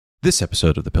This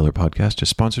episode of the Pillar Podcast is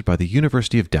sponsored by the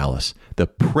University of Dallas, the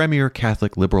premier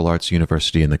Catholic liberal arts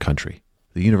university in the country.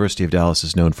 The University of Dallas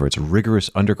is known for its rigorous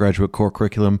undergraduate core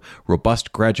curriculum,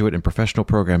 robust graduate and professional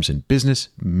programs in business,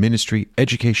 ministry,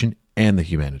 education, and the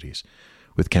humanities.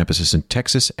 With campuses in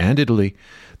Texas and Italy,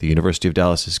 the University of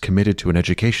Dallas is committed to an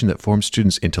education that forms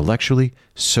students intellectually,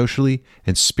 socially,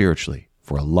 and spiritually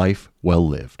for a life well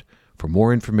lived. For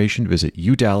more information, visit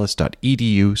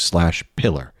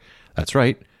udallas.edu/pillar. That's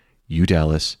right,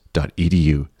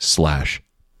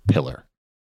 udallas.edu/pillar.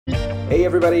 Hey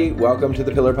everybody, welcome to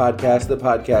the Pillar Podcast, the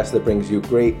podcast that brings you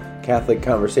great Catholic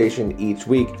conversation each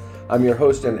week. I'm your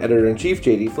host and editor-in-chief,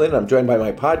 JD Flynn. I'm joined by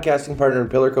my podcasting partner and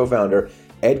Pillar co-founder,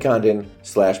 Ed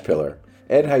Condon/Pillar.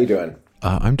 Ed, how you doing?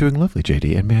 I'm doing lovely,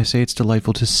 JD, and may I say it's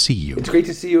delightful to see you. It's great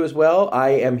to see you as well.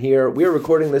 I am here. We're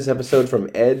recording this episode from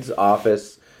Ed's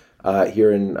office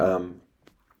here in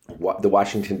the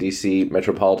Washington, D.C.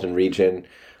 metropolitan region.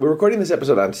 We're recording this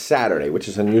episode on Saturday, which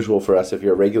is unusual for us. If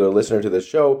you're a regular listener to the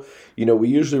show, you know we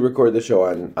usually record the show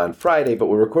on Friday, but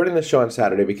we're recording the show on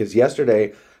Saturday because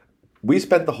yesterday we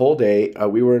spent the whole day.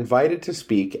 We were invited to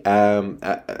speak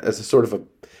as sort of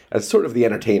the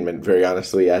entertainment, very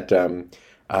honestly, at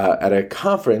a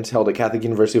conference held at Catholic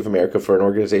University of America for an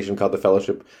organization called the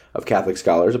Fellowship of Catholic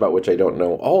Scholars, about which I don't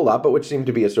know a whole lot, but which seemed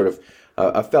to be a sort of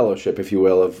a fellowship, if you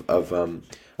will, of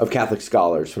Catholic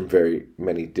scholars from very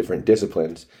many different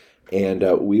disciplines. And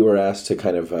we were asked to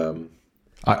kind of...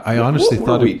 I honestly what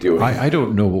thought... were we doing? I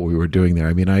don't know what we were doing there.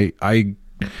 I mean,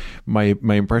 my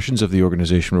impressions of the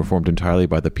organization were formed entirely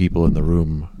by the people in the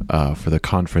room for the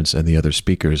conference and the other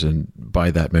speakers, and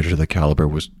by that measure, the caliber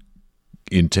was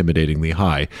intimidatingly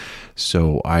high.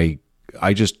 So I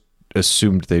just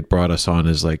assumed they'd brought us on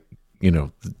as, like, you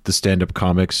know, the stand-up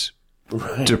comics...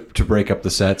 Right. To break up the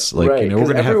sets, like, right, you know,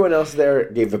 we're gonna everyone else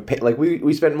there gave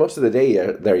we spent most of the day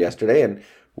there yesterday, and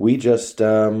we just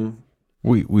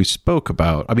we spoke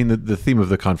about. I mean, the theme of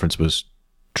the conference was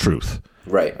truth,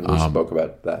 right? And we spoke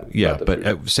about that. Yeah,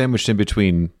 but sandwiched in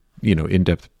between, you know,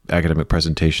 in-depth academic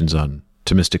presentations on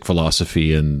Thomistic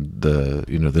philosophy and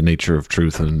the nature of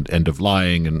truth and end of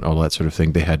lying and all that sort of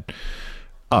thing, they had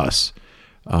us,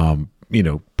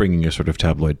 bringing a sort of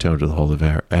tabloid tone to the whole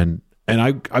affair. And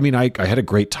I mean, I had a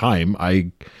great time.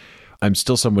 I'm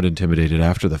still somewhat intimidated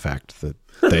after the fact that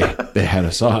they had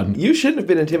us on. You shouldn't have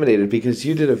been intimidated because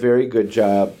you did a very good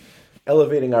job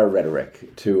elevating our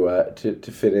rhetoric to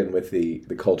fit in with the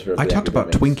culture of the I talked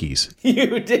about Twinkies.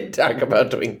 You did talk about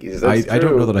Twinkies. I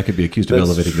don't know that I could be accused of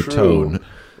elevating the tone.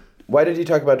 Why did you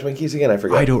talk about Twinkies again? I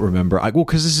forgot. I don't remember. Well,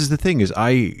 because this is the thing, is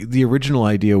the original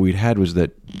idea we'd had was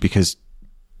that because,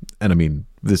 and I mean,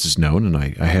 this is known, and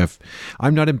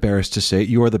I'm not embarrassed to say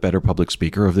you are the better public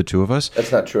speaker of the two of us.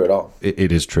 That's not true at all.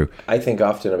 It is true. I think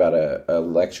often about a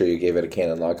lecture you gave at a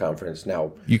canon law conference.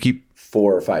 Now, you keep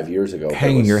 4 or 5 years ago,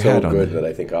 hanging your head on good that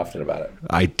I think often about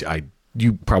it.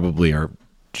 You probably are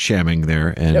shamming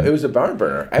there, and no, it was a barn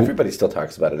burner. Everybody still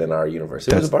talks about it in our universe.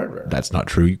 It was a barn burner. That's not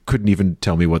true. You couldn't even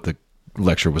tell me what the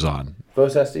lecture was on.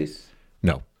 Vos Estis?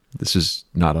 No, this is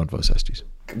not on Vos Estis.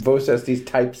 Vos Estis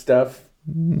type stuff.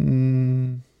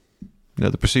 No,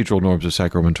 the procedural norms of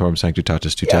Sacramentorum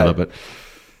Sanctitatis Tutela, but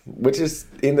which is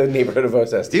in the neighborhood of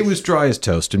Vos Estis. It was dry as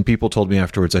toast, and people told me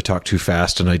afterwards I talked too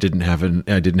fast and I didn't have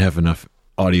enough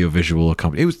audio visual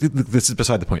accompaniment. This is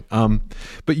beside the point.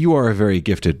 But you are a very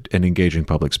gifted and engaging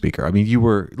public speaker. I mean,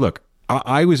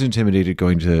 I was intimidated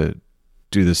going to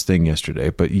do this thing yesterday,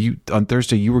 but on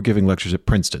Thursday you were giving lectures at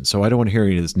Princeton, so I don't want to hear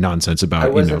any of this nonsense about. I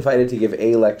was invited to give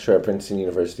a lecture at Princeton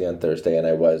University on Thursday, and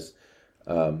I was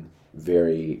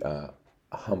very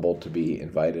humbled to be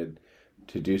invited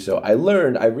to do so. I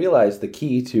realized the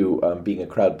key to being a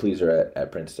crowd pleaser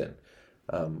at Princeton.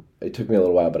 It took me a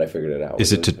little while, but I figured it out.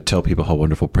 Is it to tell people how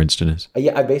wonderful Princeton is?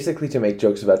 Yeah, I basically to make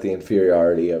jokes about the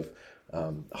inferiority of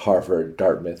Harvard,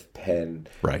 Dartmouth, Penn.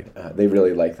 Right. They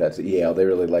really like that. Yale, they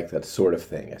really like that sort of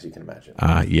thing, as you can imagine.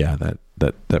 Yeah,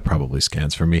 that probably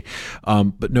scans for me.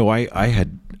 But no, I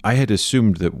had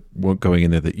assumed that going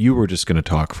in there that you were just going to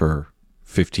talk for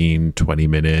 15, 20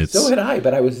 minutes. So had I,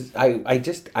 but I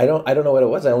don't know what it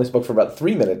was. I only spoke for about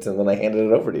 3 minutes, and then I handed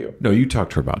it over to you. No, you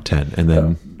talked for about 10, and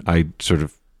then I sort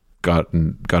of got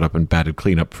up and batted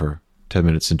cleanup for 10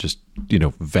 minutes and just,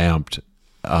 vamped.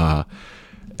 But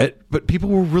people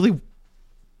were really,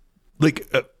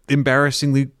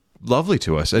 embarrassingly lovely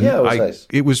to us, and yeah, it was nice.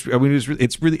 It was. I mean,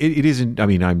 it isn't. I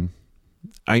mean,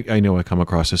 I know I come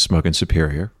across as smug and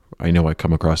superior. I know I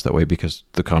come across that way because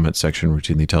the comment section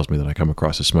routinely tells me that I come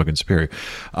across as smug and superior.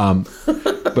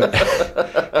 But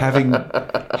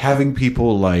having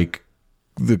people like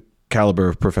the caliber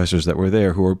of professors that were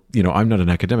there who are, I'm not an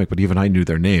academic, but even I knew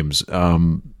their names.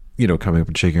 coming up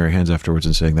and shaking our hands afterwards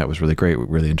and saying that was really great. We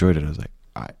really enjoyed it. I was like,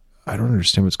 I don't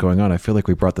understand what's going on. I feel like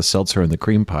we brought the seltzer and the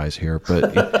cream pies here.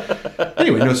 But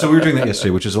anyway, no, so we were doing that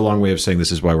yesterday, which is a long way of saying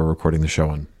this is why we're recording the show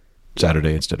on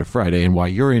Saturday instead of Friday, and why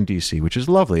you're in D.C., which is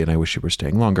lovely, and I wish you were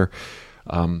staying longer.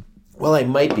 Well, I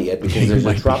might be because there's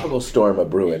a tropical storm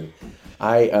a-brewing.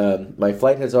 My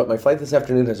flight this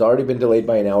afternoon has already been delayed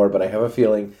by an hour, but I have a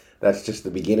feeling that's just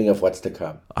the beginning of what's to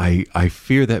come. I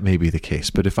fear that may be the case,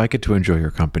 but if I get to enjoy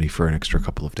your company for an extra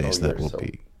couple of days, that will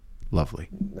be lovely.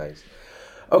 Nice.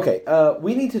 Okay,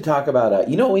 we need to talk about.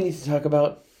 You know what we need to talk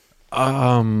about?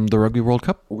 The Rugby World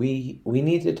Cup. We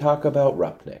need to talk about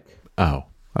Rupnik. Oh,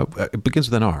 it begins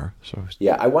with an R. So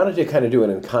yeah, I wanted to kind of do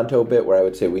an Encanto bit where I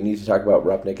would say we need to talk about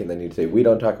Rupnik, and then you'd say we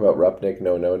don't talk about Rupnik.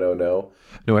 No.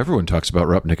 No, everyone talks about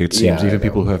Rupnik. It seems even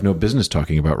people who have no business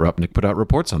talking about Rupnik put out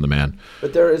reports on the man.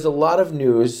 But there is a lot of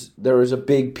news. There is a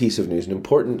big piece of news, an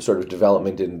important sort of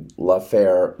development in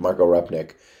l'affaire Marco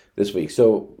Rupnik this week.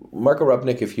 So Marco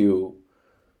Rupnik, if you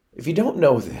don't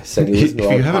know this, and you listen to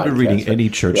if you haven't been reading any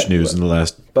church news in the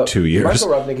last 2 years, Marco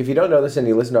Rupnik, if you don't know this and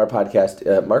you listen to our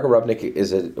podcast, Marco Rupnik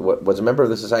was a member of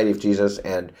the Society of Jesus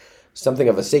and something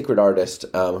of a sacred artist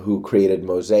who created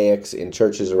mosaics in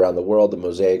churches around the world. The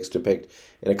mosaics depict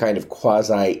in a kind of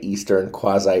quasi-Eastern,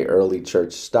 quasi-early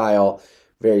church style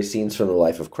various scenes from the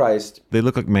life of Christ. They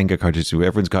look like manga cartoons too.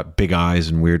 Everyone's got big eyes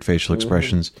and weird facial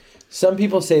expressions. Some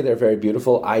people say they're very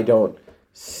beautiful. I don't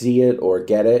see it or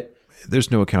get it.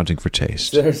 There's no accounting for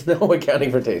taste. There's no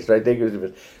accounting for taste, right?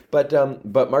 But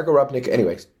Marco Rupnik,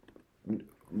 anyways,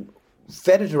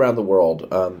 fed it around the world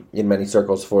in many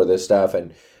circles for this stuff,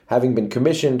 and having been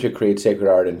commissioned to create sacred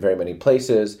art in very many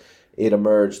places, it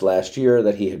emerged last year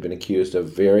that he had been accused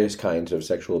of various kinds of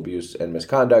sexual abuse and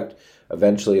misconduct.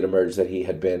 Eventually, it emerged that he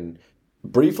had been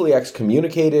briefly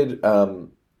excommunicated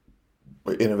in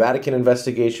a Vatican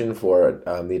investigation for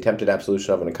the attempted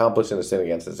absolution of an accomplice in a sin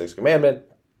against the Sixth Commandment.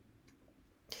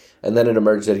 And then it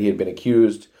emerged that he had been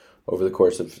accused over the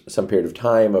course of some period of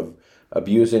time of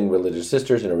abusing religious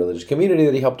sisters in a religious community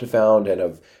that he helped to found, and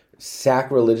of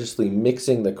sacrilegiously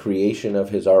mixing the creation of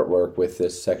his artwork with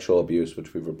this sexual abuse,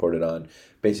 which we've reported on,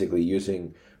 basically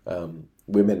using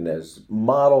women as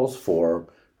models for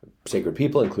sacred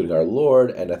people, including our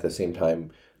Lord, and at the same time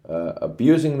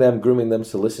abusing them, grooming them,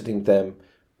 soliciting them,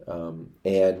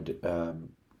 and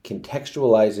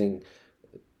contextualizing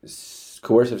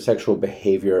coercive sexual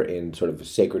behavior in sort of a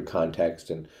sacred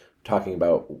context, and talking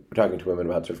to women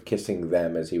about sort of kissing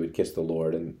them as he would kiss the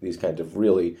Lord, and these kinds of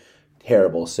really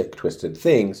terrible, sick, twisted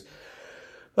things.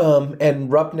 And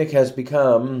Rupnik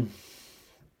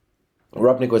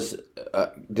was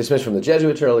dismissed from the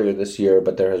Jesuits earlier this year,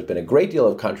 but there has been a great deal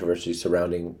of controversy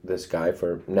surrounding this guy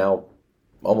for now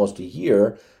almost a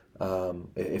year,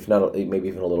 if not maybe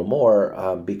even a little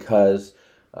more, because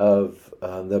of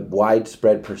the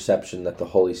widespread perception that the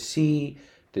Holy See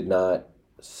did not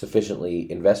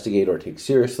sufficiently investigate or take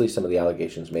seriously some of the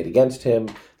allegations made against him,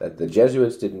 that the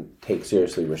Jesuits didn't take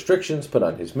seriously restrictions put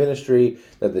on his ministry,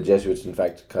 that the Jesuits, in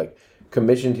fact,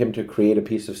 commissioned him to create a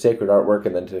piece of sacred artwork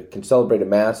and then to celebrate a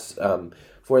mass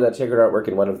for that sacred artwork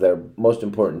in one of their most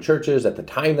important churches at the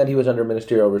time that he was under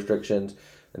ministerial restrictions,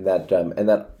 and that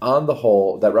on the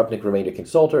whole, that Rupnik remained a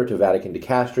consultor to Vatican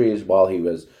dicasteries while he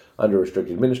was under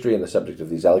restricted ministry and the subject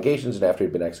of these allegations, and after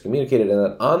he'd been excommunicated, and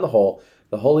that on the whole,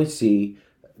 the Holy See,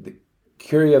 the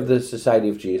Curia of the Society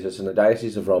of Jesus, and the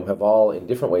Diocese of Rome have all, in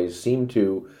different ways, seemed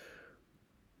to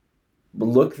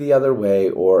look the other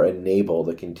way or enable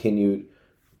the continued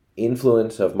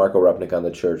influence of Marco Rupnik on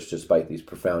the church, despite these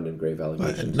profound and grave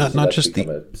allegations. Not just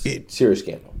a serious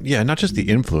scandal. Yeah, not just the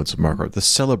influence of Marco, the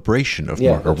celebration of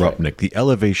Marco Rupnik, right. The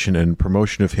elevation and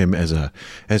promotion of him as a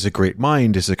great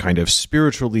mind, as a kind of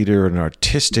spiritual leader, an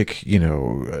artistic,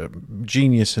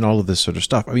 genius, and all of this sort of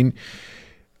stuff. I mean,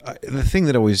 the thing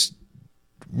that always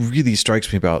really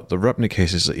strikes me about the Rupnik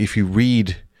case is if you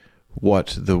read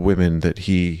what the women that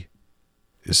he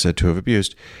is said to have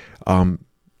abused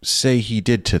say he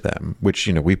did to them, which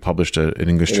we published an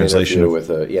English translation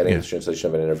English translation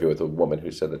of an interview with a woman who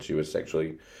said that she was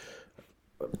sexually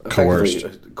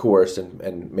coerced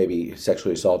and maybe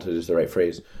sexually assaulted is the right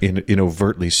phrase in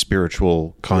overtly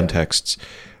spiritual contexts.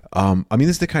 I mean, this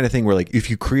is the kind of thing where, like, if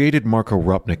you created Marco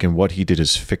Rupnik and what he did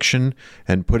as fiction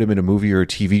and put him in a movie or a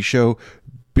TV show,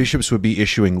 bishops would be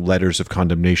issuing letters of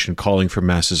condemnation, calling for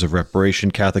masses of reparation.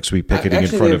 Catholics would be picketing in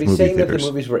front of movie theaters. Actually, they'd be saying that the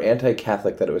movies were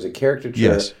anti-Catholic, that it was a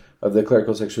caricature of the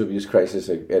clerical sexual abuse crisis,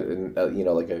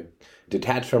 like a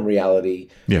detached from reality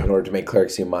in order to make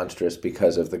clerics seem monstrous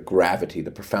because of the gravity,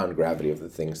 the profound gravity of the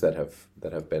things that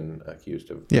have been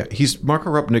accused of. Yeah, Marco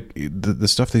Rupnik. The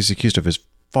stuff that he's accused of is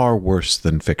far worse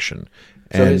than fiction.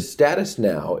 So his status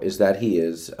now is that he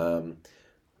is...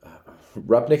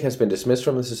 Rupnik has been dismissed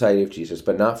from the Society of Jesus,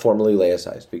 but not formally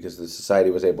laicized, because the Society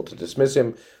was able to dismiss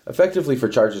him effectively for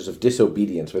charges of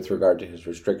disobedience with regard to his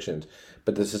restrictions.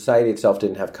 But the Society itself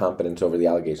didn't have competence over the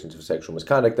allegations of sexual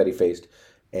misconduct that he faced,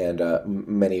 and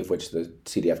many of which the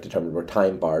CDF determined were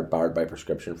time-barred, barred by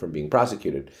prescription from being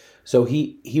prosecuted. So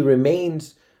he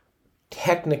remains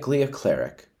technically a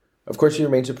cleric. Of course, he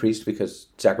remains a priest because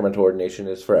sacramental ordination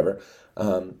is forever.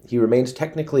 He remains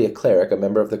technically a cleric, a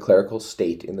member of the clerical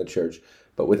state in the church,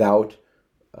 but without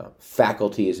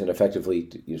faculties and effectively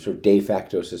sort of de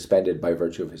facto suspended by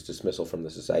virtue of his dismissal from the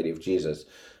Society of Jesus,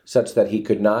 such that he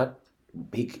could not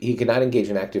engage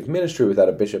in active ministry without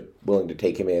a bishop willing to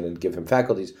take him in and give him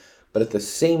faculties. But at the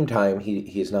same time,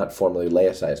 he is not formally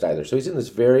laicized either. So he's in this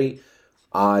very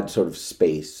odd sort of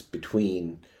space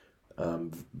between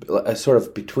a sort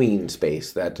of between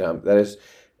space that is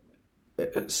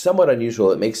somewhat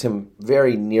unusual. It makes him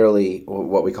very nearly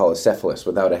what we call a cephalus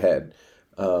without a head,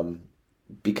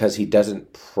 because he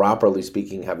doesn't, properly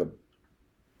speaking, have a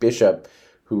bishop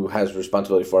who has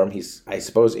responsibility for him. He's, I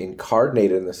suppose,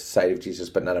 incarnated in the Society of Jesus,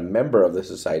 but not a member of the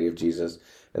Society of Jesus.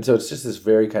 And so it's just this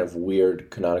very kind of weird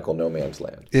canonical no man's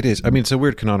land. It is. I mean, it's a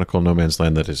weird canonical no man's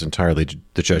land that is entirely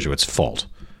the Jesuits' fault.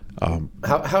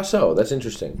 How so? That's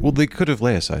interesting. Well, they could have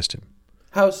laicized him.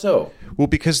 How so? Well,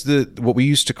 because what we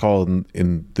used to call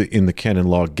in the canon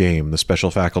law game the special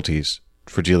faculties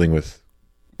for dealing with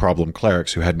problem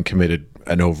clerics who hadn't committed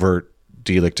an overt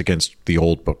delict against the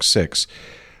old Book 6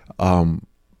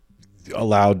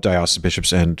 allowed diocesan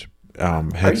bishops and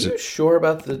heads. Are you sure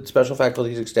about the special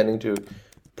faculties extending to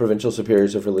provincial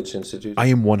superiors of religious institutes? I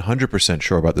am 100%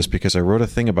 sure about this because I wrote a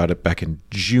thing about it back in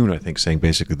June, I think, saying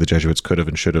basically the Jesuits could have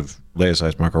and should have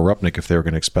laicized Marco Rupnik if they were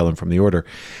going to expel him from the order.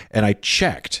 And I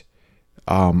checked,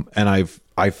 and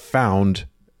I've found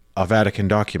a Vatican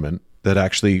document that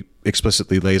actually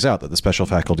explicitly lays out that the special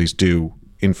faculties do,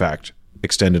 in fact,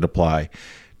 extend and apply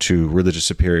to religious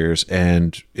superiors,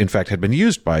 and in fact had been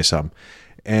used by some.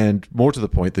 And more to the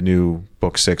point, the new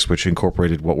Book 6, which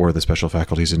incorporated what were the special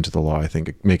faculties into the law, I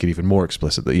think make it even more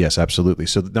explicit that yes, absolutely.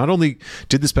 So not only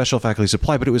did the special faculties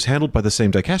apply, but it was handled by the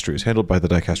same dicastery. It was handled by the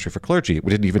dicastery for clergy. We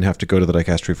didn't even have to go to the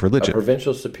dicastery for religion. A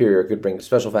provincial superior could bring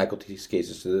special faculties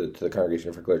cases to the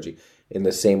Congregation for Clergy in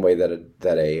the same way that a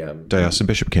diocesan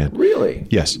bishop can. Really?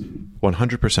 Yes,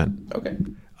 100%. Okay.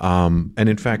 And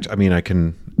in fact, I mean, I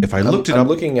can, if I looked it up. I'm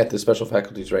looking at the special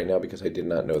faculties right now because I did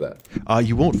not know that.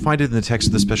 You won't find it in the text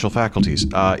of the special faculties.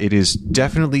 It is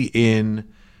definitely in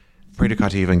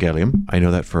Predicati Evangelium. I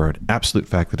know that for an absolute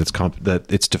fact that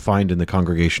it's defined in the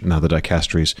congregation, now the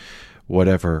dicasteries,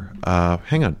 whatever.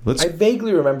 Hang on. I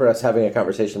vaguely remember us having a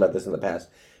conversation about this in the past,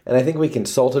 and I think we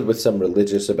consulted with some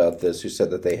religious about this who said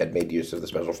that they had made use of the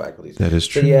special faculties. That is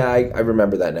true. So yeah, I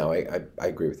remember that now. I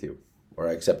agree with you, or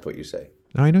I accept what you say.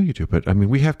 I know you do, but I mean,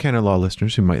 we have canon law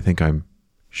listeners who might think I'm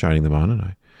shining them on, and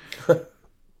I...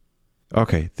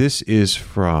 Okay, this is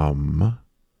from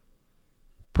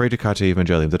Predicati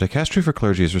Evangelium. The dicastery for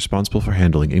clergy is responsible for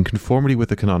handling, in conformity with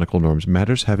the canonical norms,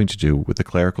 matters having to do with the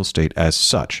clerical state as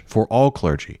such for all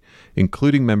clergy,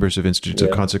 including members of institutes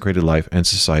of consecrated life and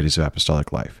societies of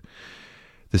apostolic life.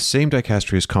 The same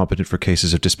dicastery is competent for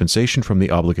cases of dispensation from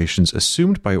the obligations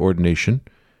assumed by ordination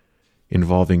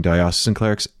involving diocesan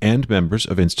clerics and members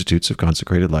of institutes of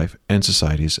consecrated life and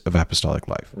societies of apostolic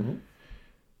life. Mm-hmm.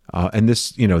 And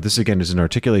this again is an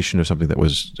articulation of something that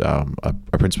was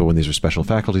a principle when these were special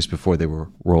faculties before they were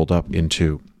rolled up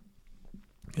into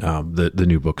the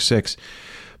new Book 6.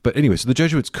 But anyway, so the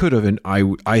Jesuits could have, and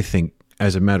I think,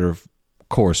 as a matter of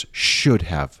course, should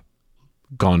have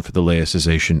gone for the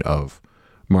laicization of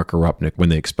Marco Rupnik when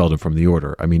they expelled him from the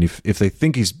order. I mean, if they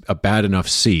think he's a bad enough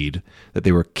seed that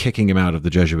they were kicking him out of the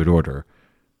Jesuit order,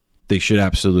 they should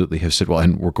absolutely have said, well,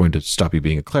 and we're going to stop you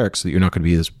being a cleric so that you're not going to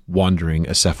be this wandering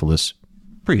acephalous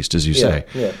priest, as you say.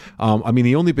 Yeah. I mean,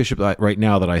 the only bishop right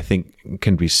now that I think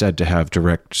can be said to have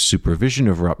direct supervision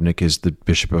of Rupnik is the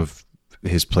bishop of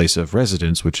his place of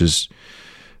residence, which is,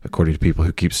 according to people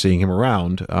who keep seeing him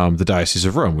around, the Diocese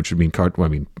of Rome, which would mean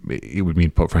it would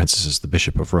mean Pope Francis is the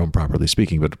Bishop of Rome, properly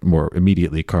speaking, but more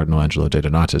immediately Cardinal Angelo De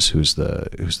Donatis, who's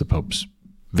the Pope's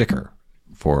vicar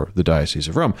for the Diocese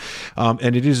of Rome,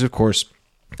 and it is, of course,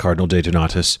 Cardinal De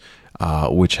Donatis,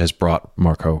 which has brought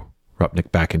Marco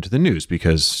Rupnik back into the news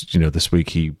because this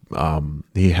week he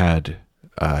had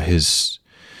his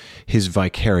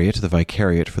vicariate, the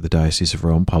Vicariate for the Diocese of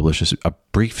Rome, publishes a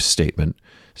brief statement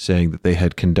saying that they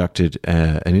had conducted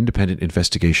an independent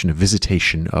investigation, a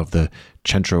visitation of the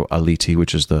Centro Aliti,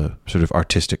 which is the sort of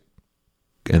artistic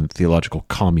and theological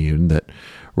commune that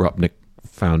Rupnik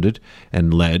founded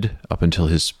and led up until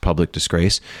his public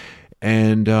disgrace.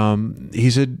 And he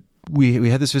said, we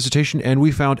had this visitation and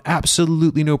we found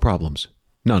absolutely no problems.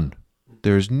 None.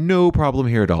 There's no problem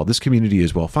here at all. This community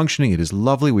is well functioning. It is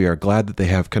lovely. We are glad that they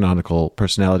have canonical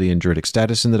personality and juridic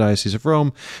status in the Diocese of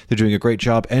Rome. They're doing a great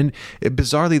job. And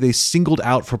bizarrely, they singled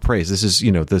out for praise. This is,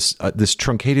 this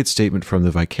truncated statement from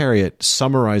the Vicariate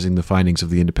summarizing the findings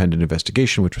of the independent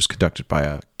investigation, which was conducted by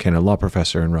a canon law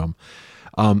professor in Rome.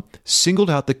 Singled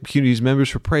out the community's members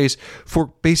for praise for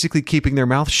basically keeping their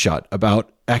mouth shut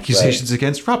about accusations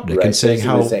against Rupnik and saying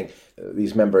how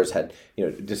these members had,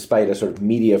 despite a sort of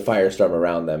media firestorm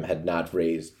around them, had not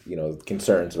raised,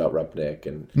 concerns about Rupnik.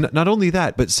 And not only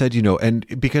that, but said,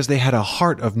 and because they had a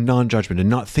heart of non-judgment and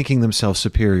not thinking themselves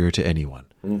superior to anyone.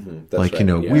 Mm-hmm, like,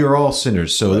 we are all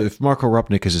sinners. So if Marco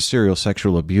Rupnik is a serial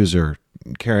sexual abuser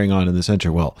carrying on in the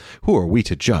center, well, who are we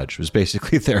to judge was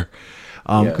basically their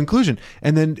conclusion.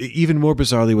 And then even more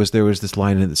bizarrely there was this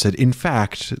line in it that said, in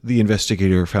fact, the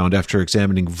investigator found after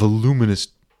examining voluminous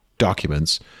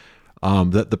documents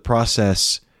that the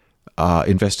process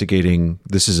investigating,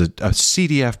 this is a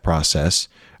CDF process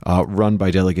run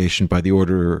by delegation by the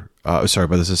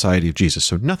by the Society of Jesus.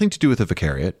 So nothing to do with the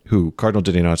Vicariate, who Cardinal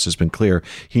Didionats has been clear.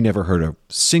 He never heard a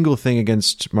single thing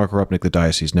against Marco Rupnik. The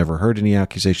diocese never heard any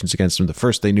accusations against him. The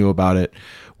first they knew about it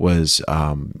was,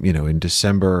 in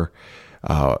December,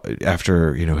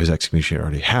 after, his excommunication had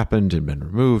already happened and been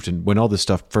removed, and when all this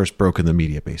stuff first broke in the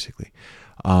media, basically.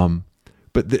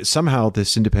 But somehow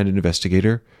this independent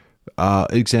investigator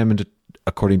examined,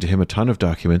 according to him, a ton of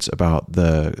documents about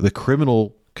the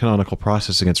criminal canonical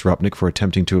process against Rupnik for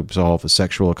attempting to absolve a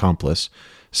sexual accomplice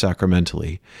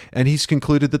sacramentally. And he's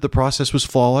concluded that the process was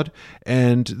flawed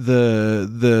and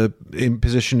the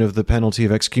imposition of the penalty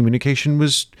of excommunication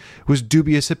was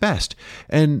dubious at best.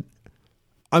 And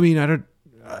I mean,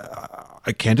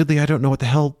 candidly, I don't know what the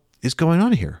hell is going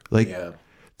on here.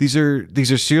 These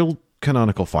are sealed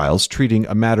canonical files treating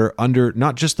a matter under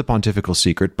not just the pontifical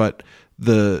secret, but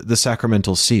the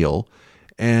sacramental seal.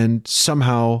 And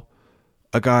somehow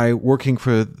a guy working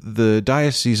for the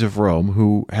Diocese of Rome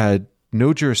who had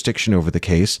no jurisdiction over the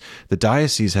case. The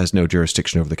diocese has no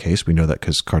jurisdiction over the case. We know that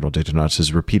because Cardinal Didionats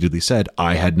has repeatedly said,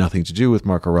 I had nothing to do with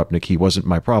Marco Rupnik. He wasn't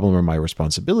my problem or my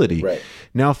responsibility. Right.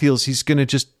 Now feels he's going to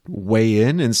just weigh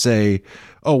in and say,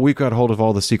 oh, we've got hold of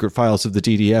all the secret files of the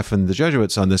DDF and the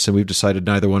Jesuits on this, and we've decided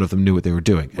neither one of them knew what they were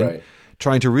doing. Right. And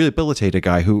trying to rehabilitate a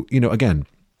guy who, again,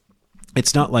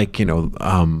 it's not like,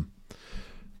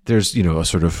 there's, a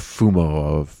sort of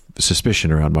fumo of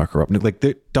suspicion around Marco Rupnik. Like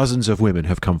dozens of women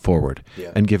have come forward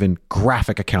and given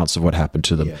graphic accounts of what happened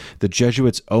to them. Yeah. The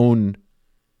Jesuits' own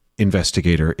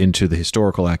investigator into the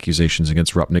historical accusations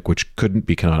against Rupnik, which couldn't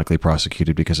be canonically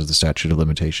prosecuted because of the statute of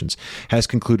limitations, has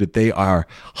concluded they are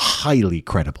highly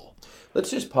credible.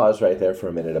 Let's just pause right there for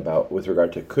a minute with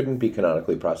regard to couldn't be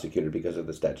canonically prosecuted because of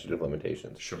the statute of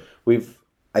limitations. Sure. We've,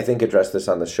 I think, addressed this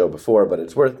on the show before, but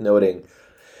it's worth noting.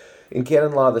 In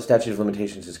canon law, the statute of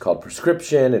limitations is called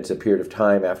prescription. It's a period of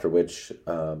time after which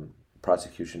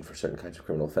prosecution for certain kinds of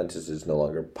criminal offenses is no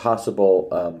longer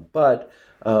possible. But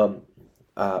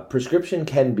prescription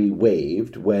can be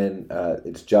waived when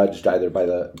it's judged either by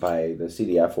the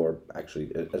CDF or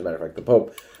actually, as a matter of fact, the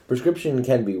Pope. Prescription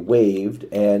can be waived,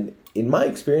 and in my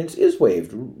experience, is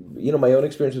waived. My own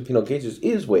experience with penal cases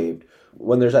is waived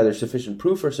when there's either sufficient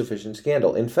proof or sufficient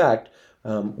scandal. In fact,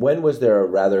 when was there a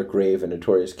rather grave and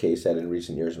notorious case in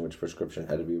recent years in which prescription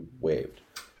had to be waived?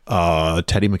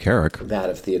 Teddy McCarrick. That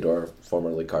of Theodore,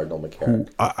 formerly Cardinal McCarrick.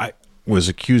 Who I was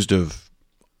accused of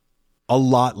a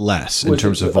lot less in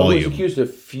terms of volume. Was accused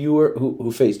of fewer,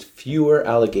 who faced fewer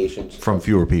allegations. From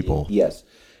fewer people. Yes.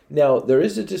 Now, there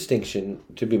is a distinction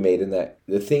to be made in that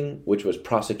the thing which was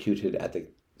prosecuted at the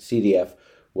CDF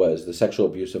was the sexual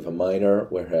abuse of a minor,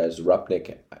 whereas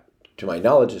Rupnik, to my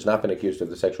knowledge, has not been accused of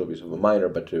the sexual abuse of a minor,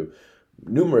 but to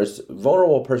numerous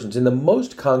vulnerable persons in the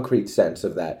most concrete sense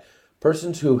of that.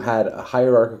 Persons who had a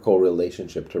hierarchical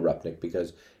relationship to Rupnik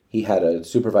because he had a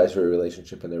supervisory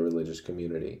relationship in their religious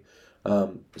community.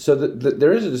 So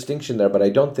there is a distinction there, but I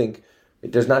don't think,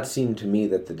 it does not seem to me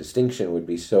that the distinction would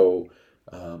be so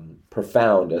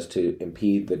profound as to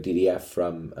impede the DDF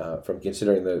from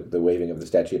considering the waiving of the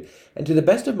statute. And to the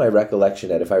best of my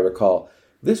recollection, Ed, if I recall,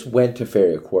 this went to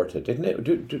Feria Quarta, didn't it?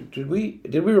 Did we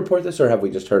report this, or have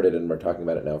we just heard it and we're talking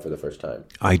about it now for the first time?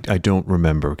 I don't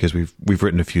remember because we've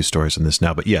written a few stories on this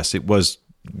now, but yes, it was.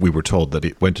 We were told that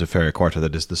it went to Feria Quarta,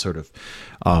 that is the sort of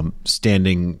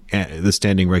standing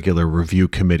regular review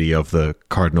committee of the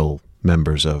cardinal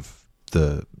members of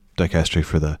the dicastery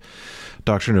for the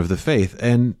doctrine of the faith.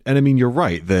 And I mean, you're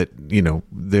right that,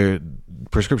 their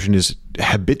prescription is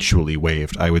habitually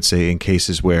waived, I would say, in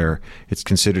cases where it's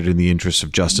considered in the interests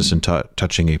of justice and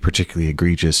touching a particularly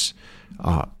egregious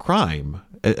crime,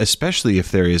 especially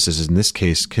if there is, as in this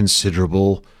case,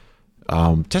 considerable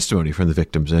testimony from the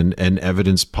victims and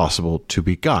evidence possible to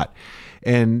be got.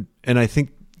 And I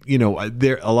think,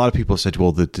 there a lot of people said,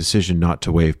 well, the decision not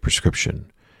to waive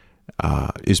prescription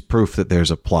is proof that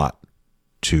there's a plot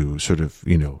to sort of,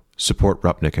 support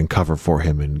Rupnik and cover for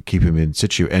him and keep him in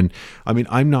situ. And I mean,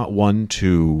 I'm not one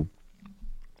to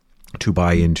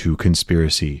buy into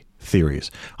conspiracy theories.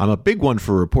 I'm a big one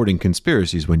for reporting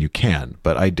conspiracies when you can,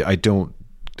 but I don't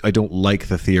like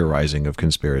the theorizing of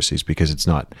conspiracies because it's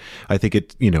not, I think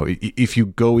it, if you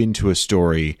go into a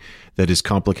story that is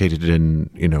complicated and,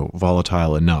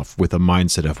 volatile enough with a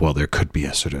mindset of, well, there could be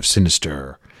a sort of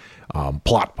sinister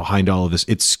plot behind all of this,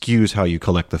 it skews how you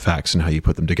collect the facts and how you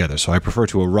put them together. So I prefer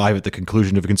to arrive at the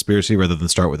conclusion of a conspiracy rather than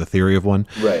start with a theory of one.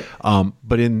 Right.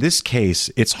 But in this case,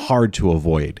 it's hard to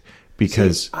avoid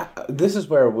because... this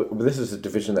is a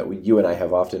division that you and I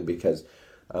have often, because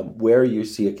where you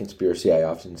see a conspiracy, I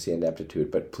often see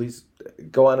ineptitude. But please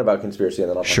go on about conspiracy, and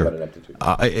then I'll talk about ineptitude.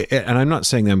 And I'm not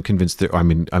saying that I'm convinced that.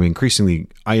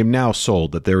 I am now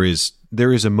sold that there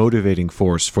is a motivating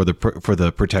force for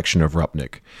the protection of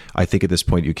Rupnik. I think at this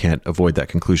point you can't avoid that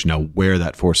conclusion. Now, where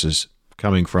that force is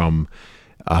coming from,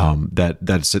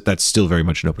 that's still very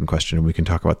much an open question, and we can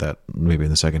talk about that maybe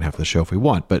in the second half of the show if we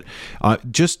want. But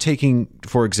just taking,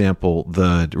 for example,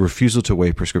 the refusal to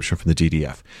waive prescription from the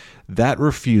DDF, that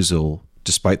refusal,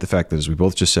 despite the fact that, as we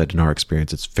both just said, in our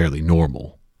experience, it's fairly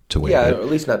normal to waive it. Yeah, at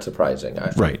least not surprising.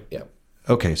 Right. Yeah.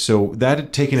 Okay, so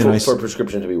that taken for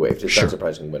prescription to be waived, it's not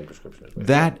surprising when prescription is waived.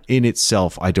 That in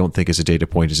itself, I don't think as a data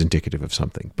point is indicative of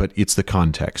something, but it's the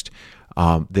context.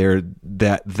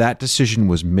 That decision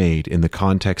was made in the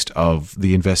context of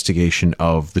the investigation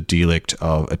of the delict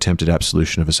of attempted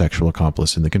absolution of a sexual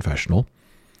accomplice in the confessional.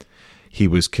 He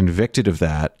was convicted of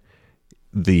that.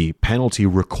 The penalty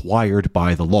required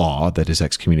by the law, that is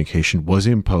excommunication, was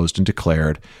imposed and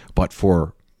declared, but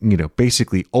for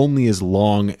basically only as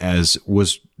long as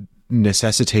was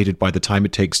necessitated by the time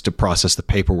it takes to process the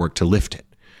paperwork to lift it.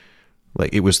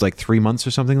 Like, it was like 3 months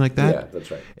or something like that. Yeah,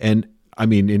 that's right. And I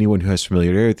mean, anyone who has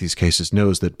familiarity with these cases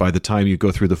knows that by the time you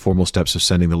go through the formal steps of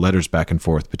sending the letters back and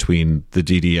forth between the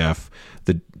DDF,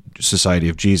 the Society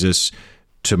of Jesus,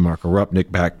 to Marco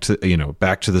Rupnik, back to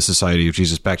the Society of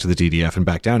Jesus, back to the DDF, and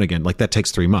back down again, like that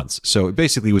takes 3 months. So it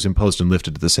basically was imposed and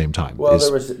lifted at the same time. Well,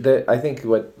 I think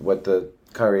what the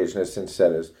congregation has since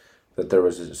said is that there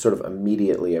was a sort of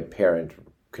immediately apparent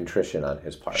contrition on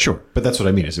his part. Sure, but that's what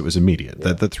I mean, is it was immediate.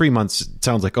 Yeah. The 3 months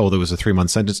sounds like, there was a 3 month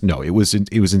sentence. No, it was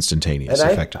instantaneous.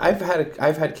 And effectively.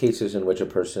 I've had cases in which the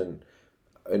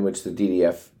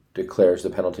DDF declares the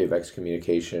penalty of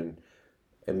excommunication,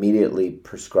 immediately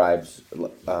prescribes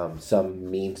some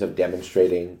means of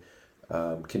demonstrating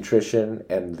contrition,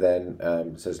 and then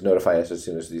says notify us as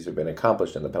soon as these have been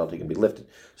accomplished and the penalty can be lifted.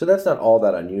 So that's not all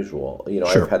that unusual.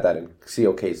 Sure. I've had that in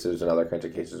seal cases and other kinds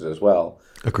of cases as well.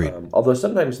 Agreed. Although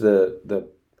sometimes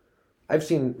I've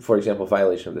seen, for example,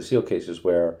 violation of the seal cases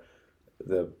where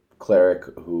the cleric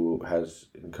who has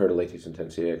incurred a late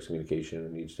sentencia excommunication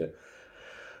and needs to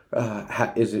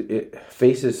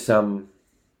faces some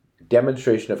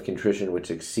demonstration of contrition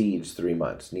which exceeds 3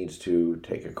 months, needs to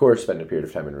take a course, spend a period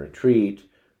of time in retreat,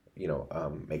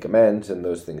 make amends, and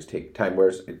those things take time.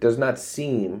 Whereas it does not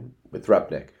seem with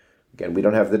Rupnik, again, we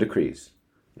don't have the decrees.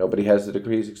 Nobody has the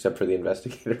decrees except for the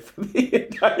investigator for the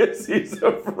Diocese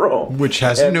of Rome, which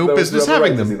has no business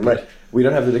having them. Right. We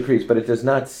don't have the decrees, but it does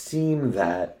not seem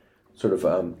that sort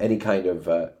of any kind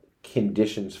of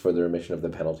conditions for the remission of the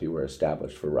penalty were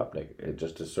established for Rupnik. It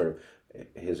just is sort of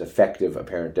his effective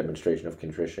apparent demonstration of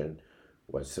contrition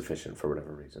was sufficient for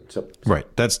whatever reason. So right.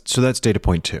 That's data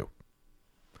point 2.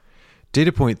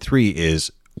 Data point 3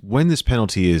 is when this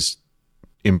penalty is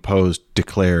imposed,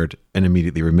 declared, and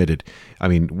immediately remitted. I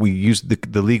mean, we use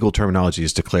the legal terminology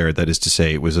is declared. That is to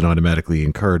say, it was an automatically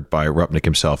incurred by Rupnik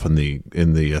himself in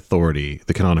the authority,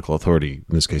 the canonical authority,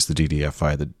 in this case, the DDF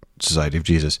via the Society of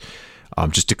Jesus.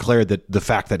 Just declared that the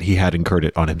fact that he had incurred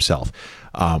it on himself.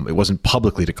 It wasn't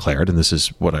publicly declared, and this is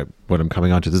what I'm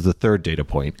coming on to. This is the third data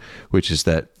point, which is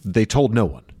that they told no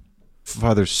one.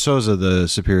 Father Sosa, the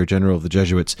Superior General of the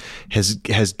Jesuits,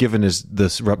 has given us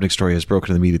this Rupnik story has broken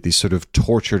in the media these sort of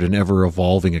tortured and ever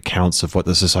evolving accounts of what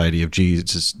the Society of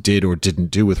Jesus did or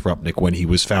didn't do with Rupnik when he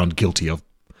was found guilty of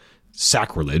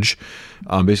sacrilege.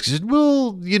 Basically said,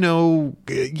 well,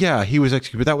 yeah, he was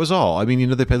executed, but that was all. I mean,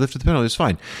 they lifted the penalty, it was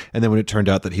fine. And then when it turned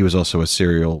out that he was also a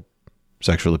serial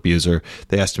sexual abuser.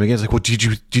 They asked him again, it's like, well,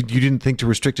 you didn't think to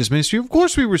restrict his ministry? Of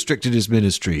course we restricted his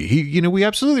ministry. We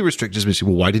absolutely restricted his ministry.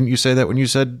 Well, why didn't you say that when you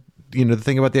said, the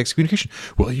thing about the excommunication?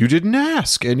 Well, you didn't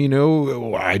ask. And,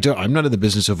 I'm not in the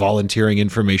business of volunteering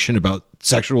information about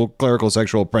clerical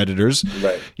sexual predators.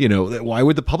 Right. Why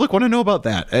would the public want to know about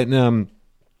that? And,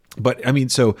 but I mean,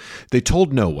 so they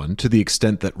told no one, to the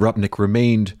extent that Rupnik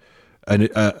remained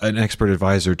an expert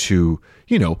advisor to,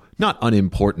 not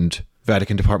unimportant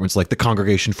Vatican departments like the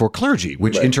Congregation for Clergy,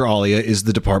 which inter alia is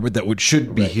the department that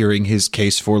should be hearing his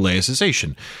case for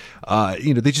laicization.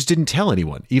 They just didn't tell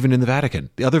anyone, even in the Vatican.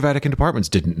 The other Vatican departments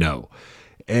didn't know.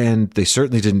 And they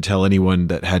certainly didn't tell anyone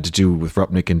that had to do with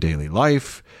Rupnik in daily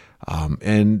life.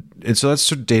 And so that's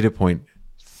sort of data point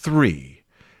 3.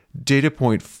 Data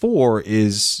point 4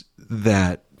 is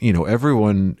that,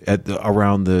 everyone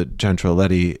around the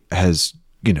Centraletti has,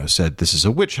 said this is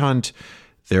a witch hunt.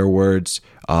 Their words,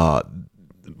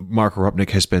 Marco Rupnik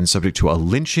has been subject to a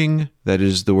lynching. That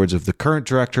is the words of the current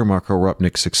director, Marco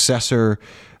Rupnik's successor,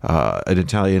 an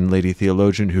Italian lady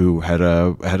theologian who had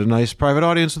a nice private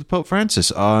audience with Pope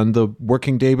Francis on the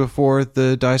working day before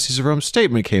the Diocese of Rome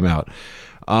statement came out.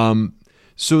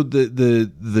 So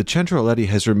the Centraletti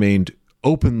has remained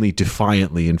openly,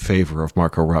 defiantly in favor of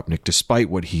Marco Rupnik, despite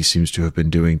what he seems to have been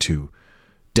doing to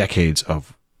decades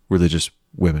of religious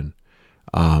women.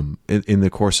 In the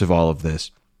course of all of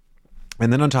this.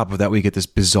 And then on top of that, we get this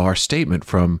bizarre statement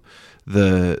from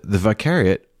the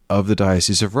Vicariate of the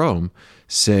Diocese of Rome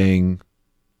saying,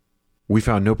 we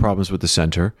found no problems with the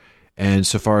center, and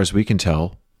so far as we can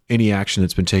tell, any action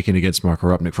that's been taken against Marco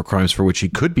Rupnik for crimes for which he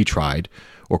could be tried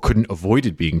or couldn't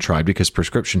avoided being tried because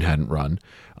prescription hadn't run,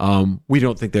 we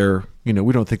don't think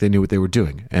they knew what they were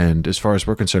doing. And as far as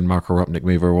we're concerned, Marco Rupnik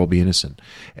may very well be innocent.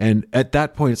 And at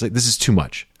that point, it's like, this is too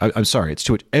much. I'm sorry, it's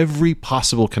too much. Every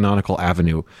possible canonical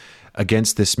avenue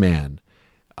against this man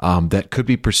that could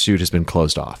be pursued has been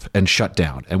closed off and shut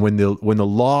down. And when the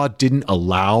law didn't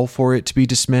allow for it to be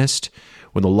dismissed,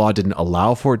 when the law didn't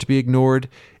allow for it to be ignored,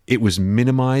 it was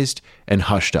minimized and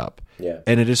hushed up. Yeah.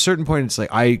 And at a certain point, it's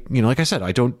like, like I said,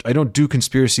 I don't do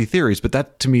conspiracy theories, but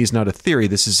that to me is not a theory.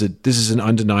 This is an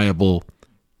undeniable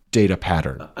data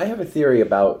pattern. I have a theory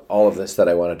about all of this that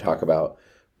I want to talk about,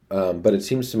 but it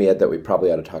seems to me, Ed, that we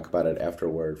probably ought to talk about it after a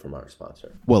word from our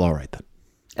sponsor. Well, all right then.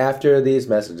 After these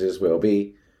messages, we'll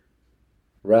be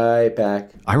right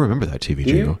back. I remember that TV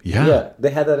jingle. Yeah. Yeah.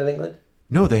 They had that in England?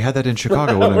 No, they had that in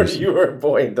Chicago when I was... You were a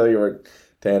boy until you were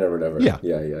 10 or whatever. Yeah.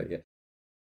 Yeah.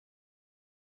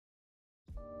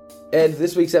 And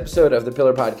this week's episode of the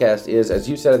Pillar Podcast is, as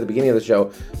you said at the beginning of the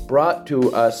show, brought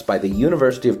to us by the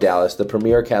University of Dallas, the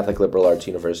premier Catholic liberal arts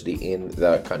university in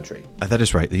the country. That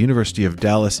is right. The University of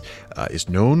Dallas is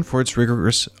known for its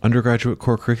rigorous undergraduate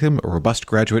core curriculum, robust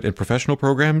graduate and professional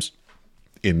programs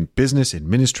in business, in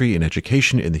ministry, in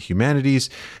education, in the humanities.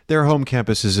 Their home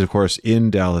campus is, of course, in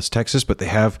Dallas, Texas, but they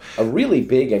have a really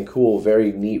big and cool,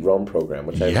 very neat Rome program,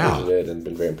 which I've visited and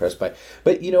been very impressed by.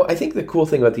 But, I think the cool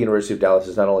thing about the University of Dallas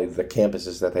is not only the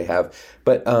campuses that they have,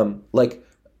 but,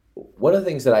 one of the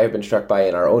things that I have been struck by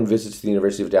in our own visits to the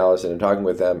University of Dallas and in talking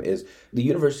with them is the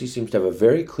university seems to have a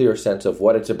very clear sense of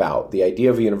what it's about, the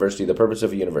idea of a university, the purpose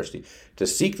of a university, to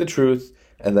seek the truth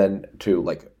and then to,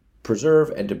 preserve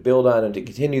and to build on and to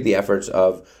continue the efforts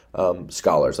of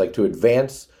scholars, to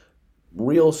advance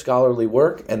real scholarly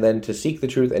work and then to seek the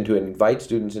truth and to invite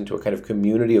students into a kind of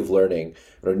community of learning.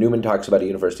 Newman talks about a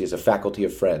university as a faculty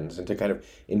of friends, and to kind of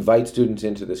invite students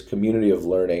into this community of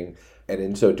learning, and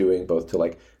in so doing both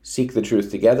to seek the truth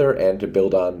together and to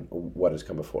build on what has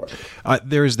come before.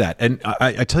 There is that. And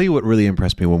I tell you what really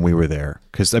impressed me when we were there,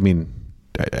 because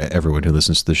everyone who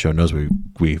listens to the show knows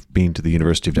we've been to the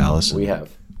University of Dallas. We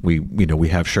have. We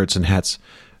have shirts and hats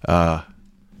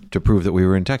to prove that we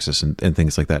were in Texas and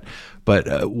things like that.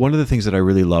 But one of the things that I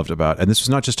really loved about, and this was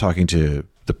not just talking to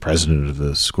the president of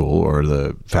the school or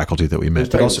the faculty that we met,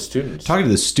 but also talking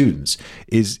to the students,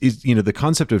 is the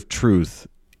concept of truth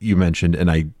you mentioned,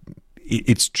 and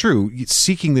it's true,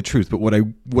 seeking the truth. But what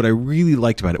I really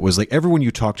liked about it was everyone you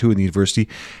talked to in the university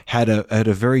had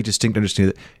a very distinct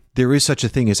understanding that there is such a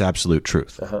thing as absolute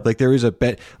truth. There is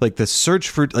the search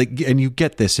for and you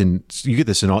get this in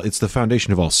all, it's the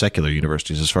foundation of all secular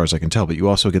universities as far as I can tell, but you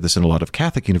also get this in a lot of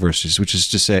Catholic universities, which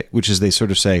is they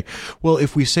sort of say, well,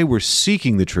 if we say we're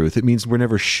seeking the truth, it means we're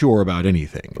never sure about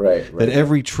anything. Right. That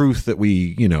every truth that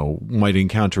we, might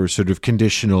encounter is sort of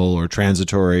conditional or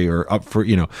transitory or up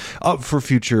for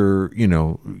future,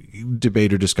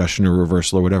 debate or discussion or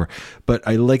reversal or whatever. But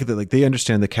I like that they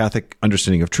understand the Catholic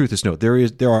understanding of truth is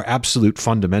there are absolute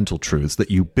fundamental truths that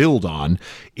you build on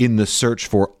in the search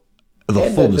for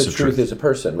the fullness of truth. Truth is a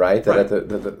person, right?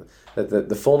 That that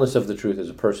the fullness of the truth is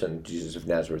a person, Jesus of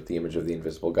Nazareth, the image of the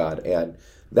invisible God. And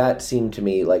that seemed to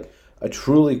me like a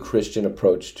truly Christian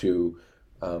approach to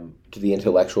the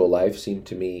intellectual life seemed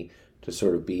to me to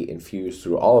sort of be infused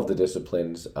through all of the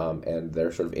disciplines and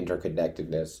their sort of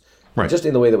interconnectedness. Right. Just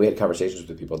in the way that we had conversations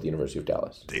with people at the University of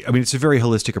Dallas. I mean, it's a very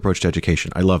holistic approach to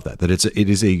education. I love that it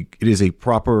is a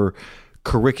proper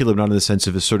curriculum, not in the sense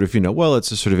of a sort of, well,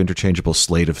 it's a sort of interchangeable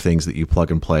slate of things that you plug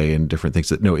and play and different things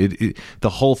that, no, the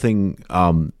whole thing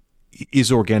is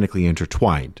organically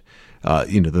intertwined.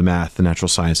 The math, the natural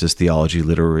sciences, theology,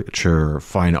 literature,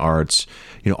 fine arts,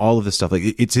 all of this stuff, like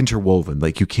it's interwoven.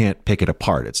 Like you can't pick it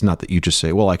apart. It's not that you just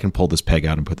say, well, I can pull this peg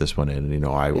out and put this one in. And,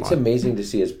 it's amazing to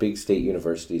see as big state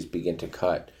universities begin to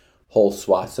cut whole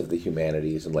swaths of the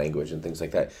humanities and language and things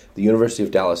like that. The University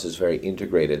of Dallas is very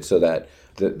integrated so that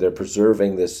they're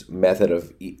preserving this method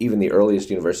of even the earliest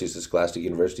universities, the scholastic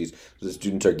universities, so the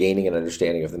students are gaining an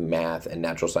understanding of the math and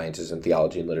natural sciences and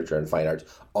theology and literature and fine arts,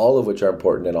 all of which are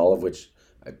important and all of which,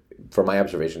 from my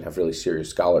observation, have really serious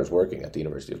scholars working at the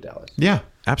University of Dallas. Yeah,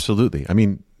 absolutely. I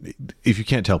mean, if you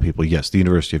can't tell people, yes, the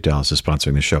University of Dallas is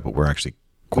sponsoring the show, but we're actually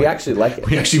we actually like it.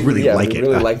 We actually really like it. We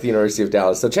really like the University of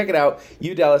Dallas. So check it out,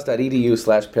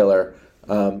 udallas.edu/pillar.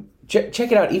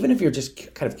 Check it out, even if you're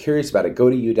just kind of curious about it, go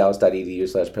to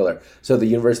udallas.edu/pillar so the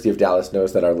University of Dallas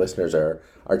knows that our listeners are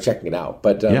checking it out.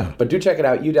 But do check it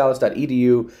out,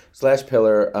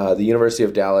 udallas.edu/pillar. The University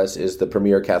of Dallas is the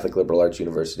premier Catholic liberal arts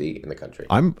university in the country.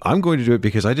 I'm going to do it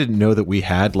because I didn't know that we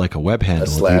had like a web handle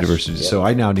at the university. Yeah. So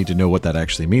I now need to know what that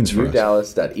actually means for us.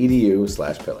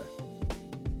 udallas.edu/pillar.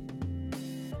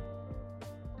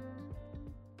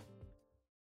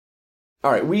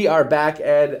 All right, we are back,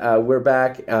 Ed. We're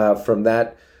back from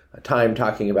that time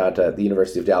talking about the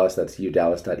University of Dallas. That's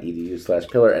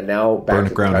udallas.edu/pillar. And now back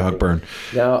to Groundhog Burn.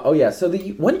 Now, so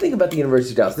the one thing about the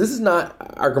University of Dallas, this is not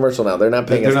our commercial now. They're not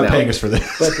paying us now. They're not paying us for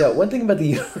this. But one thing about the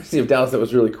University of Dallas that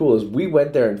was really cool is we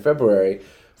went there in February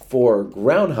for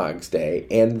Groundhog's Day,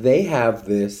 and they have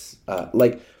this,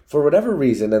 for whatever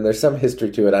reason, and there's some history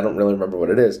to it, I don't really remember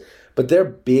what it is, but their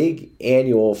big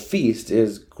annual feast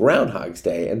is Groundhog's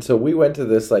Day. And so we went to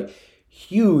this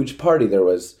huge party. It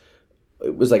was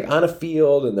on a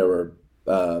field, and there were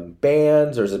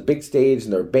bands. There was a big stage,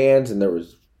 and there were bands, and there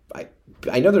was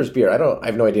I know there's beer. I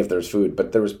have no idea if there's food,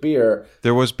 but there was beer.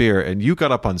 There was beer, and you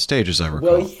got up on stage, as I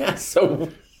recall. Well, yeah, so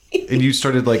and you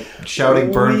started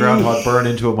shouting "Burn Groundhog Burn"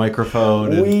 into a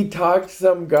microphone. And we talked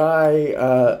some guy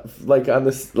on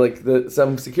this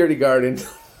some security guard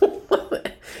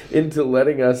into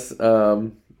letting us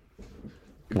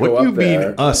what do you mean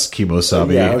us,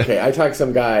 Kimosabe? Yeah, okay. I talked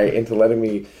some guy into letting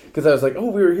me, because I was like, we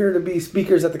were here to be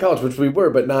speakers at the college, which we were,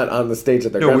 but not on the stage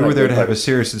at the No, we were there to have a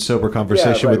serious and sober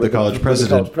conversation with the college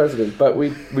president. But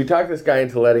we talked this guy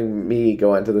into letting me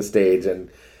go onto the stage and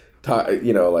talk,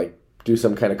 do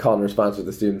some kind of call and response with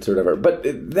the students or whatever. But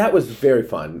that was very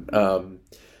fun.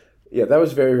 That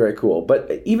was very, very cool.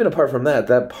 But even apart from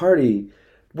that party,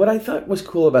 what I thought was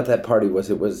cool about that party was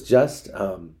it was just,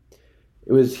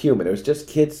 it was human. It was just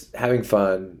kids having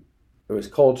fun. It was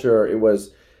culture. It was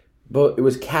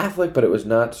Catholic, but it was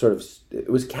not it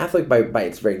was Catholic by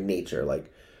its very nature.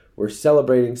 We're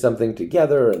celebrating something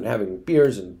together and having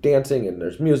beers and dancing, and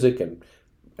there's music. And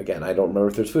again, I don't remember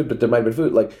if there's food, but there might have been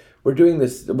food. We're doing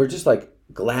this, we're just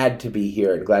glad to be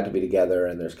here and glad to be together,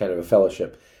 and there's kind of a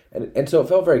fellowship. And so it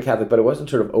felt very Catholic, but it wasn't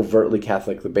sort of overtly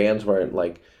Catholic. The bands weren't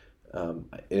in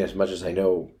as much as I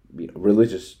know,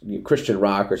 religious Christian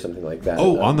rock or something like that.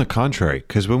 Oh, on the contrary,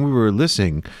 because when we were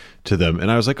listening to them, and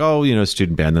I was like,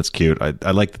 student band, that's cute. I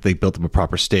like that they built them a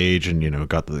proper stage and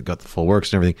got the full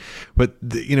works and everything. But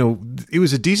it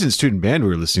was a decent student band we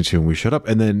were listening to when we showed up,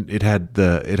 and then it had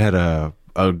a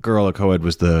girl, a co-ed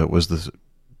was the.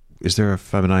 Is there a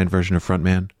feminine version of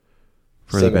frontman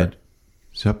for the band?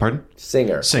 So, pardon?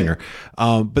 Singer.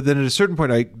 But then at a certain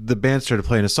point, the band started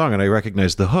playing a song, and I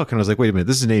recognized the hook, and I was like, wait a minute,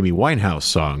 this is an Amy Winehouse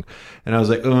song. And I was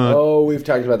like, we've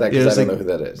talked about that because I don't know who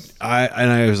that is.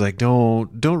 I was like,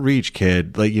 don't reach,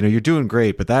 kid. You're doing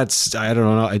great, but that's, I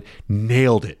don't know. I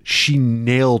nailed it. She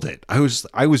nailed it. I was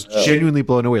genuinely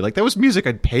blown away. That was music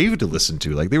I'd pay to listen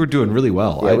to. They were doing really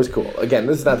well. Yeah, it was cool. Again,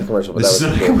 this is not the commercial, but this that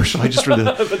was is not cool. a commercial. I just read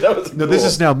but that was cool. No, this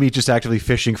is now me just actively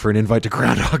fishing for an invite to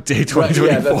Groundhog Day 2024.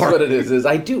 Yeah, that's what it is.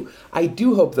 I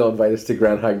do hope they'll invite us to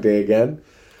Groundhog Day again.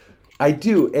 I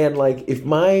do. And if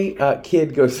my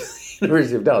kid goes to the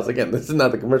University of Dallas, again, this is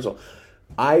not the commercial,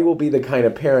 I will be the kind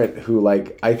of parent who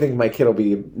I think my kid will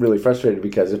be really frustrated,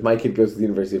 because if my kid goes to the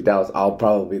University of Dallas, I'll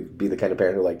probably be the kind of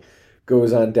parent who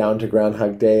goes on down to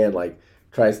Groundhog Day and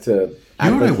tries to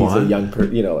act like he's a young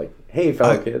person, Hey,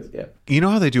 fellow kids. Yeah. You know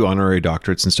how they do honorary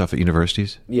doctorates and stuff at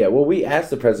universities? Yeah, well, we asked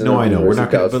the president. No, of I the know. We're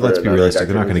not University going of to, but Dallas let's for be an honorary realistic.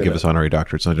 They're not doctorate. going to give us honorary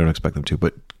doctorates, and I don't expect them to.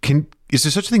 But is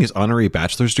there such a thing as honorary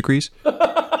bachelor's degrees?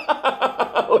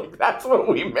 Like, that's what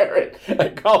we merit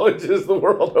at colleges the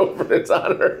world over. It's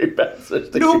honorary bachelor's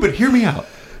degree. No, but hear me out.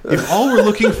 If all we're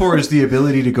looking for is the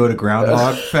ability to go to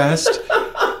Groundhog Fest,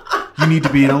 you need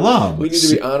to be an alum. We need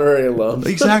to be honorary alums.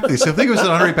 Exactly. So if they give us an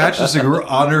honorary bachelor's degree, we're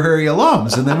honorary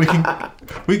alums, and then we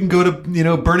can go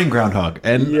to burning groundhog.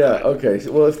 And Yeah. Okay.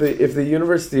 Well, if the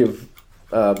University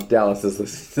of Dallas is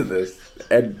listening to this,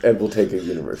 Ed will take an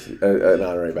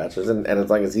honorary bachelor's, and as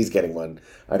long as he's getting one,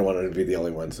 I don't want him to be the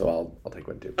only one, so I'll take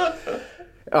one too.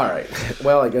 All right.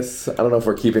 Well, I guess I don't know if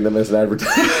we're keeping them as an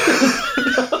advertisement.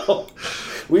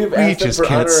 We've asked them for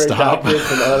honorary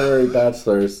doctorates and honorary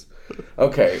bachelors.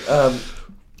 Okay.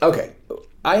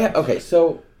 Okay.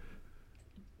 So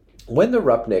when the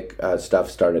Rupnik stuff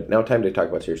started, now time to talk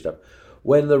about serious stuff.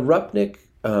 When the Rupnik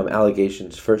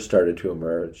allegations first started to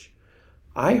emerge,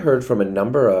 I heard from a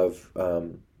number of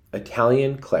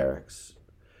Italian clerics,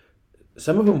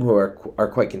 some of whom who are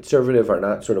quite conservative, are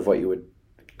not sort of what you would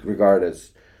regard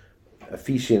as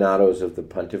aficionados of the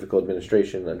pontifical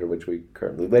administration under which we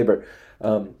currently labor,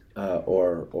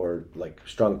 or like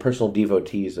strong personal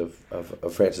devotees of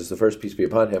Francis I, peace be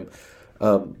upon him.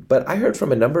 But I heard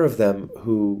from a number of them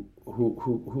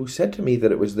who said to me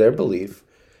that it was their belief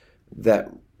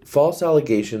that false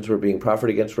allegations were being proffered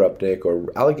against Rupnik,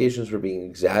 or allegations were being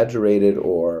exaggerated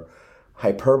or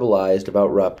hyperbolized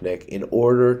about Rupnik in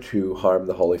order to harm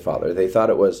the Holy Father. They thought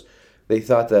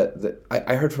that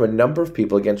I heard from a number of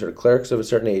people, again, sort of clerics of a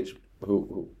certain age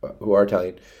who are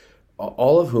Italian,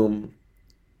 all of whom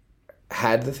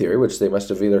had the theory, which they must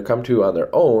have either come to on their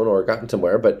own or gotten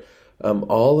somewhere, but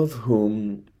all of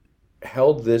whom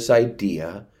held this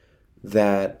idea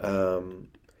that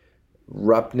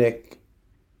Rupnik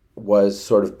was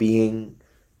sort of being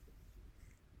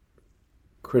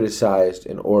criticized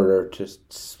in order to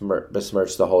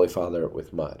besmirch the Holy Father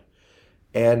with mud.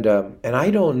 And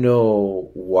I don't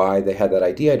know why they had that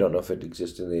idea. I don't know if it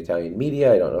existed in the Italian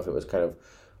media. I don't know if it was kind of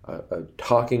a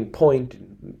talking point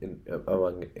in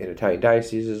Italian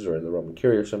dioceses or in the Roman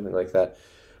Curia or something like that.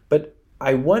 But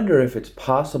I wonder if it's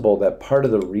possible that part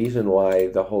of the reason why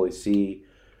the Holy See,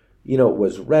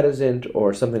 was reticent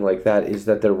or something like that is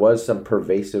that there was some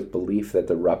pervasive belief that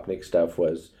the Rupnik stuff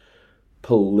was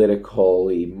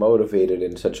politically motivated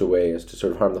in such a way as to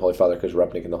sort of harm the Holy Father, because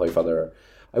Rupnik and the Holy Father are...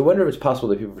 I wonder if it's possible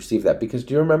that people perceive that, because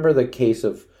do you remember the case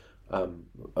of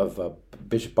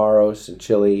Bishop Barros in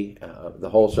Chile, the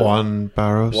whole sort Juan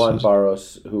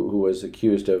Barros, who was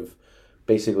accused of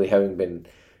basically having been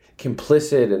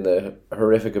complicit in the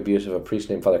horrific abuse of a priest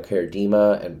named Father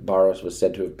Cardima, and Barros was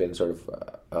said to have been sort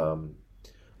of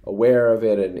aware of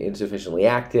it and insufficiently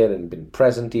acted and been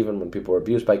present even when people were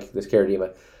abused by this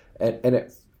Cardima.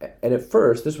 And at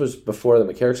first, this was before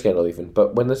the McCarrick scandal even,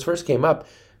 but when this first came up,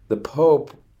 the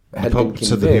Pope had been convinced...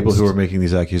 said the people who were making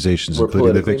these accusations, were including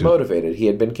the politically victim, motivated. He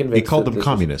had been convinced... He called them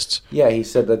communists. He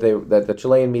said that the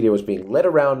Chilean media was being led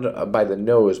around by the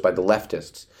nose by the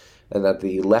leftists, and that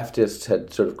the leftists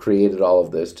had sort of created all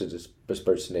of this to just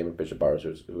besmirch the name of Bishop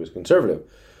Barros, who was conservative.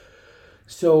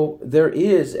 So there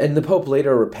is, and the Pope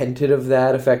later repented of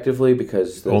that effectively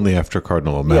because... Only after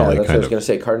Cardinal O'Malley, yeah, that's what I was going to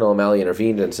say. Cardinal O'Malley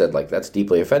intervened and said, that's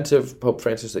deeply offensive, Pope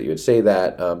Francis, that you would say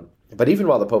that. But even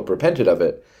while the Pope repented of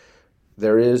it,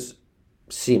 there is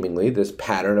seemingly this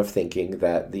pattern of thinking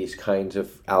that these kinds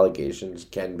of allegations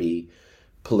can be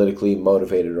politically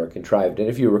motivated or contrived. And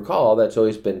if you recall, it's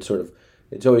always been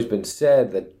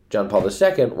said that John Paul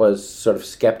II was sort of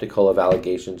skeptical of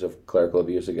allegations of clerical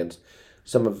abuse against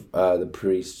some of the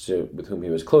priests with whom he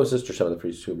was closest, or some of the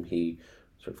priests whom he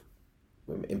sort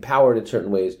of empowered in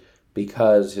certain ways,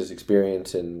 because his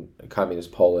experience in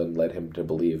communist Poland led him to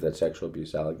believe that sexual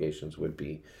abuse allegations would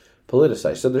be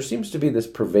politicized. So there seems to be this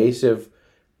pervasive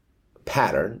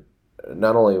pattern,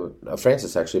 not only of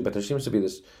Francis actually, but there seems to be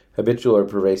this habitual or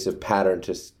pervasive pattern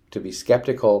to be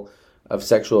skeptical of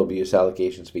sexual abuse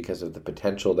allegations because of the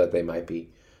potential that they might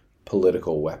be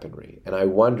political weaponry. And I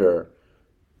wonder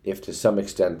if to some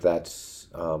extent that's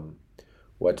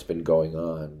what's been going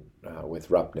on with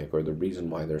Rupnik, or the reason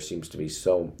why there seem to be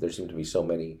so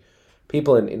many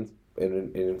people in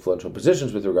influential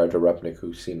positions with regard to Rupnik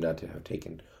who seem not to have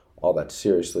taken all that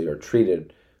seriously or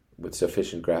treated with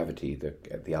sufficient gravity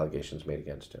the allegations made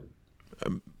against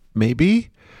him. Maybe.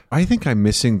 I think I'm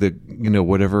missing the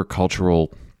whatever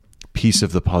cultural piece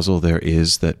of the puzzle there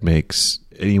is that makes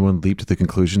anyone leap to the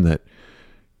conclusion that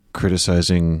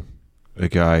criticizing a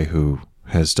guy who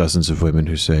has dozens of women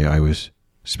who say I was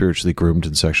spiritually groomed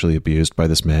and sexually abused by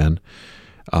this man,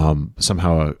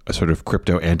 somehow a sort of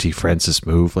crypto anti-Francis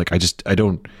move. Like I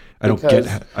don't get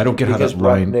how because that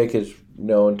line. Rupnik is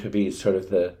known to be sort of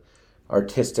the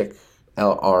artistic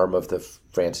arm of the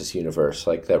Francis universe.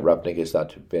 Like that Rupnik is thought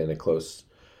to have been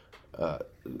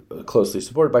closely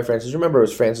supported by Francis. Remember, it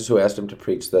was Francis who asked him to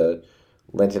preach the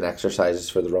Lenten exercises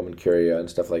for the Roman Curia and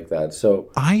stuff like that. So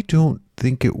I don't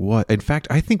think it was. In fact,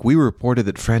 I think we reported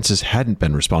that Francis hadn't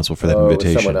been responsible for that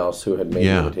invitation. Someone else who had made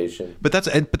the invitation. But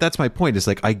that's my point. Is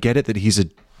like I get it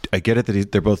that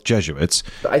they're both Jesuits.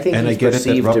 I think, and he's I get it that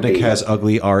perceived to Rupnik be has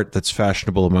ugly art that's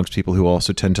fashionable amongst people who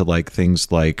also tend to like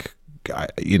things like,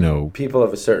 people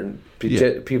of a certain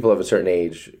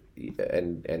age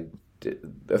and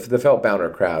the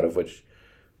Feldbauner crowd, of which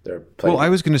there are plenty. Well, I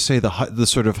was going to say the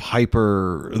sort of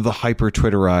hyper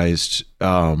Twitterized,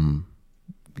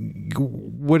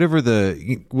 whatever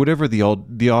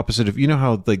the opposite of,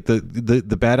 how like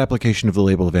the bad application of the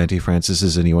label of anti-Francis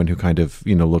is anyone who kind of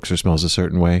looks or smells a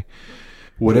certain way.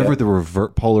 Whatever the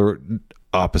revert polar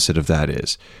opposite of that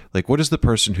is, like what is the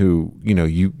person who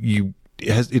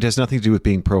it has nothing to do with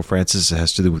being pro Francis. It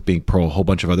has to do with being pro a whole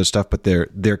bunch of other stuff. But their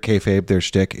kayfabe, their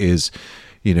shtick is,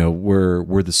 we're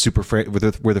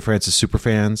the Francis super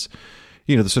fans.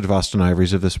 The sort of Austin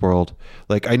Ivories of this world.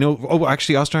 Like I know. Oh,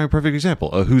 actually, Austin Ivory, perfect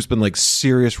example. Who's been like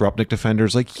serious Rupnik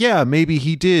defenders. Like, yeah, maybe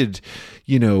he did,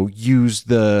 use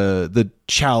the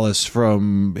chalice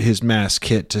from his mass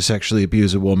kit to sexually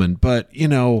abuse a woman. But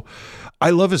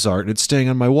I love his art. It's staying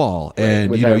on my wall. Right,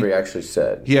 And which Ivory actually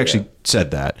said. He actually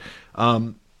said that.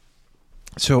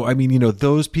 So I mean,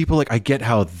 those people, like I get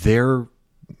how they're,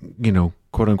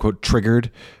 quote unquote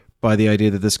triggered by the idea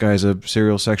that this guy's a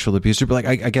serial sexual abuser. But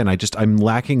like, I'm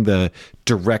lacking the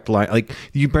direct line. Like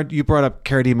you brought up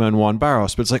Karadima and Juan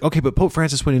Barros, but it's like, okay, but Pope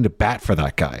Francis went into bat for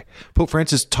that guy. Pope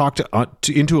Francis talked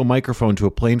into a microphone to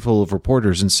a plane full of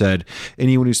reporters and said,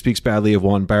 anyone who speaks badly of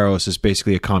Juan Barros is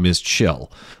basically a communist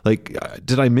shill. Like,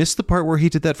 did I miss the part where he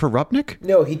did that for Rupnik?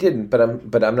 No, he didn't.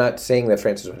 But I'm not saying that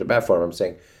Francis went to bat for him. I'm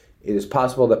saying it is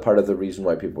possible that part of the reason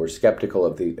why people were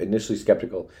initially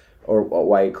skeptical, or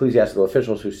why ecclesiastical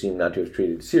officials who seem not to have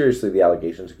treated seriously the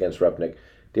allegations against Rupnik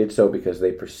did so because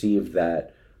they perceived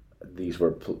that these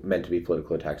were meant to be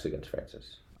political attacks against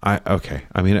Francis. Okay.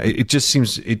 I mean, it just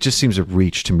seems a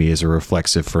reach to me as a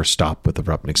reflexive first stop with the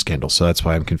Rupnik scandal. So that's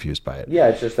why I'm confused by it. Yeah,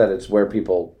 it's just that it's where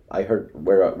people started.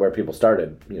 Where people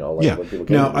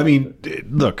came. No, I mean,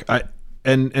 look,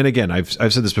 And again, I've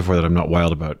said this before that I'm not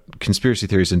wild about conspiracy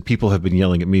theories, and people have been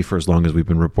yelling at me for as long as we've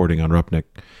been reporting on Rupnik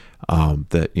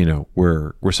that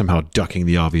we're somehow ducking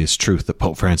the obvious truth that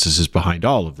Pope Francis is behind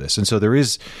all of this. And so there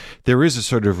is a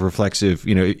sort of reflexive,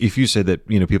 if you say that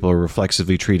people are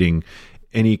reflexively treating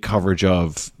any coverage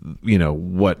of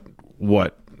what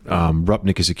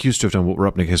Rupnik is accused of and what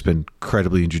Rupnik has been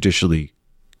credibly and judicially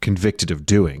convicted of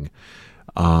doing,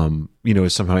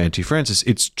 is somehow anti-Francis.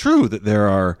 It's true that there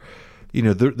are.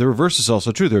 The reverse is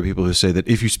also true. There are people who say that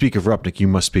if you speak of Rupnik, you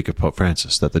must speak of Pope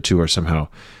Francis, that the two are somehow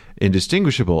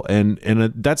indistinguishable. And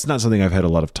that's not something I've had a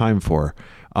lot of time for.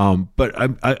 But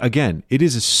again, it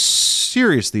is a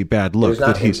seriously bad look. It's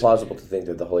not implausible to think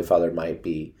that the Holy Father might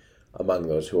be among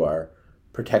those who are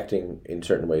protecting in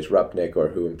certain ways Rupnik or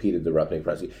who impeded the Rupnik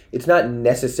prosecution. It's not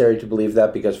necessary to believe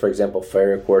that because, for example,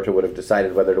 Feria Quarta would have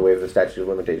decided whether to waive the statute of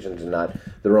limitations and not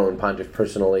the Roman Pontiff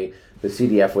personally. The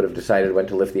CDF would have decided when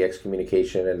to lift the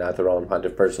excommunication and not the Roman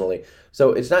Pontiff personally.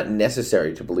 So it's not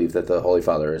necessary to believe that the Holy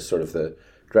Father is sort of the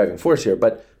driving force here.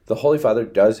 But the Holy Father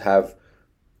does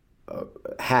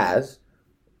has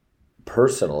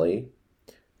personally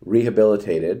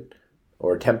rehabilitated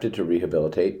or attempted to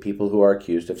rehabilitate people who are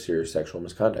accused of serious sexual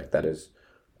misconduct. That is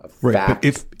a fact. Right,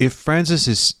 but if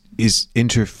Francis is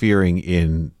interfering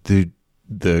in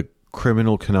the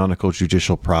criminal canonical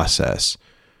judicial process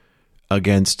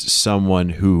against someone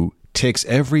who ticks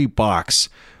every box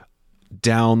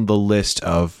down the list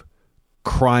of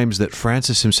crimes that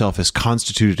Francis himself has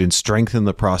constituted and strengthened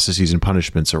the processes and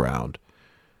punishments around,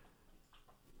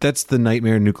 that's the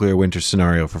nightmare nuclear winter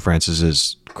scenario for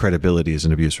Francis's credibility as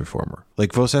an abuse reformer.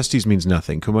 Like, Vos Estis means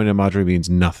nothing. Comunia Madre means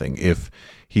nothing if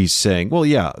he's saying, well,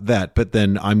 yeah, that, but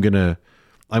then I'm gonna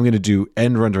do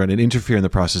end run around and interfere in the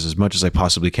process as much as I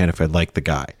possibly can if I like the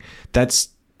guy.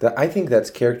 I think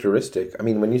that's characteristic. I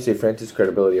mean, when you say Francis'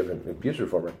 credibility of an abuse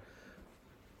reformer,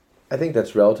 I think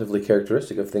that's relatively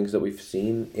characteristic of things that we've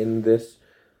seen in this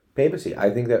papacy. I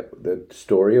think that the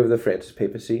story of the Francis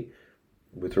papacy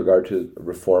with regard to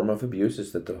reform of abuse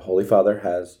is that the Holy Father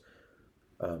has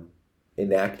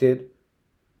enacted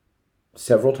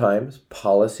several times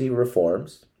policy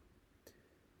reforms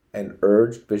and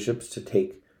urged bishops to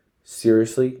take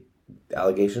seriously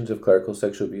allegations of clerical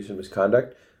sexual abuse and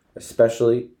misconduct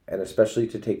especially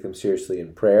to take them seriously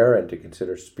in prayer and to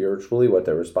consider spiritually what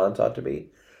their response ought to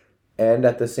be, and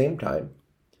at the same time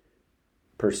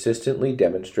persistently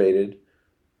demonstrated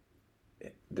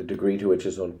the degree to which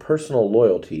his own personal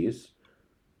loyalties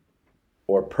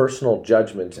or personal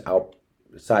judgments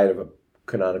outside of a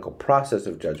canonical process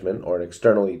of judgment or an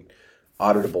externally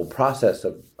auditable process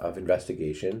of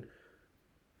investigation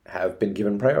have been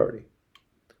given priority.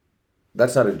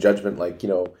 That's not a judgment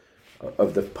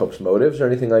of the Pope's motives or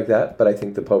anything like that, but I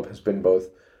think the Pope has been both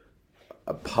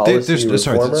a policy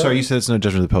reformer. Sorry, you said it's not a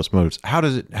judgment of the Pope's motives. How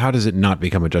does it not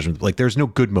become a judgment? Like, there's no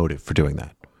good motive for doing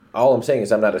that. All I'm saying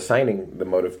is I'm not assigning the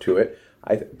motive to it.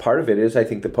 Part of it is I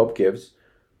think the Pope gives,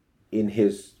 in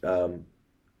his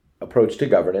approach to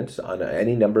governance on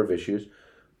any number of issues,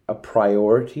 a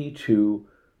priority to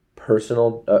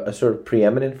a sort of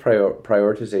preeminent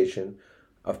prioritization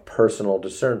of personal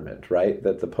discernment, right?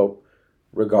 That the Pope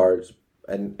regards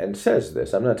and says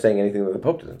this. I'm not saying anything that the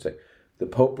Pope doesn't say. The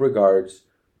Pope regards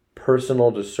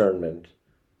personal discernment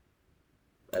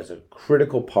as a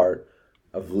critical part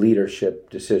of leadership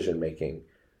decision-making,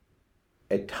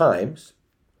 at times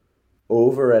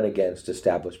over and against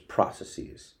established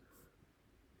processes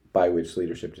by which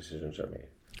leadership decisions are made.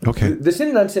 Okay. The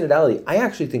Synod on Synodality, I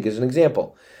actually think, is an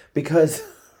example, because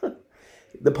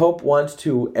the Pope wants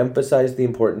to emphasize the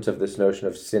importance of this notion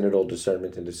of synodal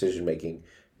discernment and decision-making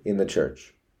in the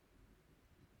Church.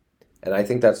 And I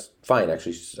think that's fine,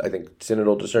 actually. I think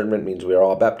synodal discernment means we are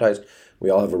all baptized. We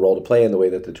all have a role to play in the way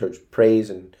that the Church prays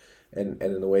and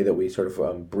in the way that we sort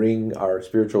of bring our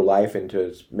spiritual life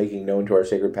into making known to our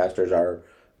sacred pastors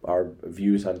our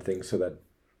views on things so that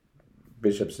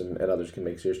bishops and others can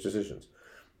make serious decisions.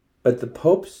 But the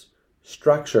Pope's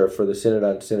structure for the Synod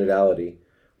on Synodality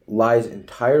lies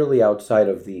entirely outside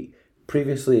of the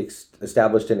previously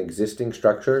established and existing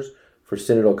structures for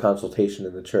synodal consultation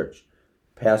in the Church.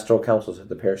 Pastoral councils at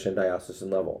the parish and diocesan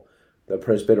level, the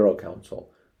presbyteral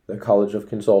council, the College of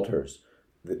Consultors,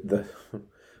 the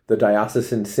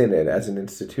diocesan synod as an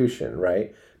institution,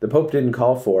 right? The Pope didn't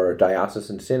call for a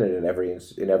diocesan synod in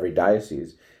every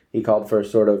diocese. He called for a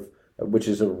sort of, which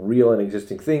is a real and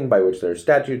existing thing by which there are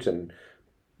statutes and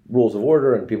rules of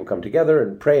order and people come together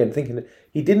and pray and think.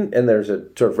 He didn't, and there's a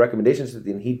sort of recommendations at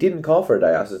the end. He didn't call for a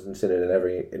diocesan synod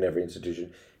in every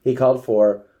institution. He called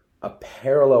for a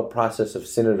parallel process of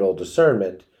synodal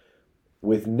discernment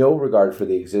with no regard for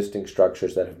the existing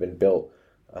structures that have been built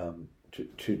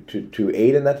to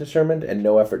aid in that discernment, and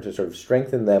no effort to sort of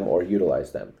strengthen them or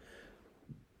utilize them.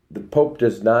 The Pope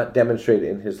does not demonstrate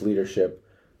in his leadership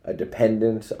a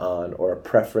dependence on or a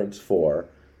preference for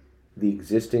the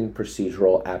existing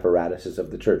procedural apparatuses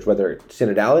of the Church, whether it's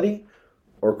synodality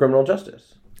or criminal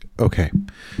justice. Okay.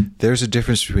 There's a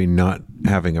difference between not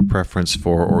having a preference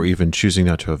for or even choosing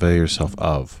not to avail yourself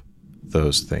of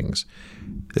those things.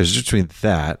 There's a difference between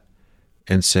that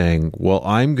and saying, well,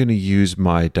 I'm going to use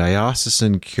my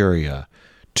diocesan curia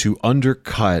to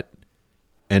undercut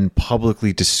and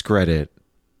publicly discredit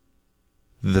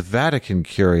the Vatican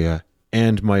curia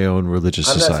and my own religious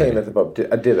society. I'm not saying that the Pope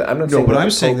did that. I'm not no, saying but that I'm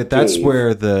the saying Pope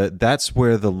that that's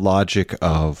where the logic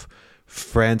of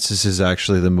Francis is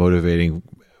actually the motivating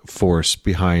force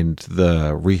behind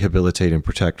the rehabilitate and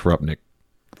protect Rupnik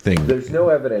thing. There is no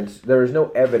evidence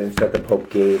that the Pope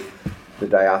gave the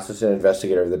diocesan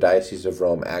investigator of the Diocese of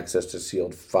Rome access to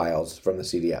sealed files from the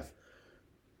CDF.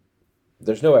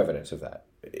 There's no evidence of that.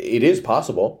 It is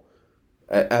possible,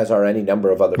 as are any number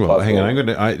of other plausible... Well, hang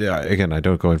on. I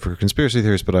don't go in for conspiracy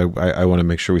theories, but I want to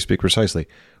make sure we speak precisely.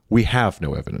 We have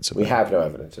no evidence of that. We have no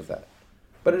evidence of that.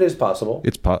 But it is possible.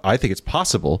 I think it's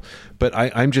possible, but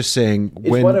I'm just saying...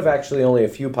 It's one of actually only a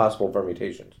few possible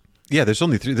permutations. Yeah, there's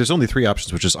only three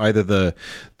options, which is either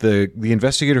the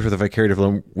investigator for the Vicariate of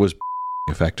Rome was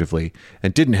effectively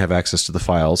and didn't have access to the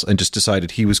files and just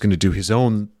decided he was going to do his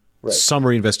own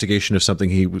summary investigation of something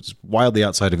he was wildly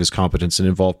outside of his competence and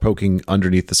involved poking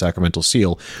underneath the sacramental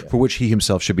seal, for which he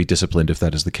himself should be disciplined if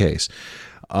that is the case.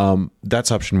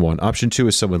 That's option one. Option two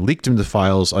is someone leaked him the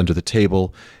files under the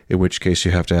table, in which case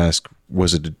you have to ask,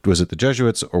 was it the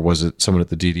Jesuits or was it someone at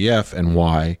the DDF, and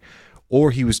why?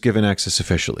 Or he was given access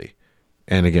officially.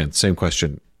 And again, same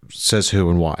question, says who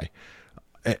and why.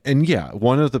 And yeah,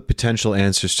 one of the potential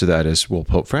answers to that is, well,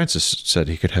 Pope Francis said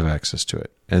he could have access to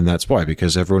it. And that's why,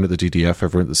 because everyone at the DDF,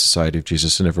 everyone at the Society of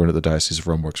Jesus, and everyone at the Diocese of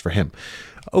Rome works for him.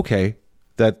 Okay,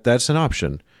 that's an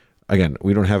option. Again,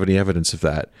 we don't have any evidence of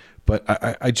that. But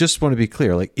I just want to be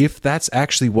clear, like, if that's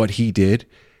actually what he did,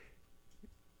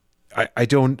 I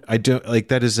don't like,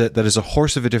 that is a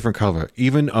horse of a different color,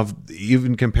 even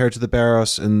compared to the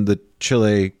Barros and the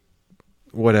Chile,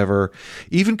 whatever,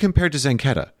 even compared to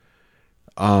Zanqueta.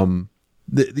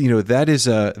 That is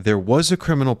there was a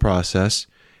criminal process.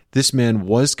 This man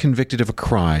was convicted of a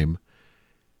crime,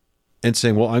 and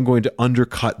saying, well, I'm going to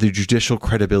undercut the judicial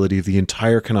credibility of the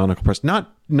entire canonical process,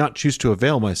 not choose to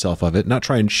avail myself of it, not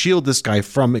try and shield this guy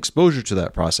from exposure to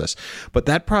that process. But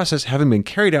that process having been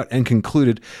carried out and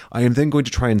concluded, I am then going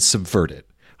to try and subvert it.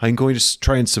 I'm going to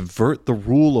try and subvert the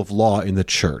rule of law in the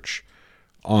church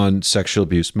on sexual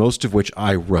abuse, most of which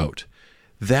I wrote.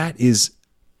 That is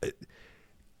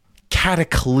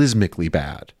cataclysmically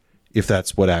bad if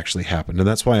that's what actually happened. And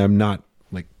that's why I'm not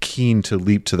keen to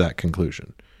leap to that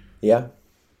conclusion. Yeah.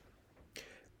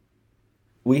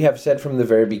 We have said from the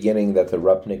very beginning that the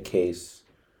Rupnik case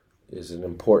is an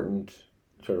important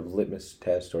sort of litmus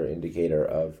test or indicator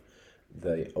of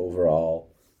the overall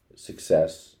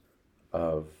success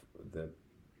of the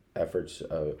efforts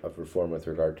of reform with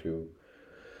regard to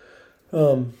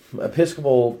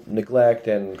episcopal neglect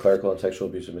and clerical and sexual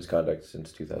abuse and misconduct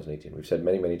since 2018. We've said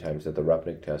many, many times that the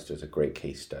Rupnik test is a great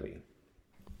case study.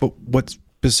 But what's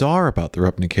bizarre about the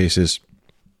Rupnik case is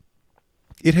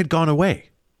it had gone away.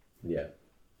 Yeah.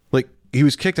 He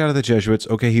was kicked out of the Jesuits.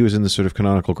 Okay, he was in the sort of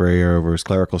canonical gray area over his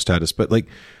clerical status, but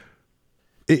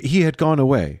he had gone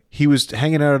away. He was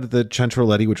hanging out at the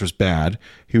Centraletti, which was bad.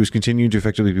 He was continuing to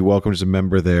effectively be welcomed as a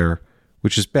member there,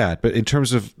 which is bad. But in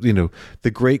terms of,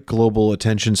 the great global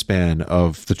attention span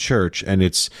of the church and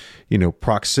its,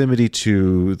 proximity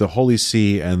to the Holy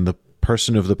See and the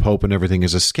person of the Pope and everything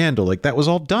is a scandal. That was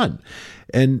all done.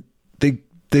 And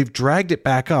they've dragged it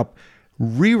back up,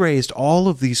 re-raised all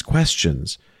of these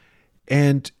questions,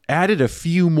 and added a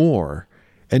few more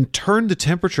and turned the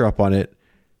temperature up on it,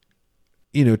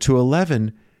 to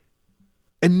 11.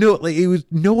 And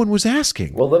no one was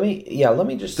asking. Well, let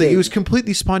me just say it was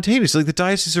completely spontaneous. The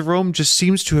Diocese of Rome just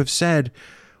seems to have said,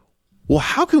 well,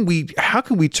 how can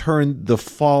we turn the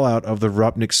fallout of the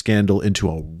Rupnik scandal into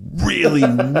a really,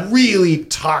 really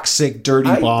toxic,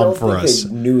 dirty bomb for us? I don't think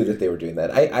they knew that they were doing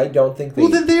that. I don't think they...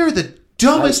 Well, then they are the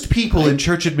dumbest people in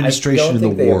church administration in the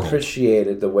world. I don't think they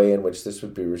appreciated the way in which this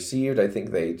would be received. I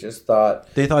think they just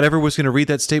thought... They thought everyone was going to read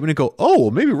that statement and go, oh,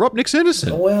 well, maybe Rupnik's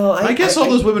innocent. Well, I guess all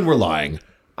those women were lying.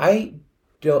 I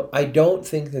don't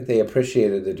think that they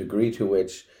appreciated the degree to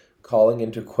which calling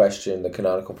into question the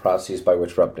canonical processes by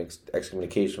which Rupnik's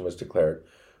excommunication was declared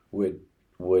would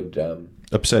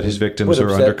upset his victims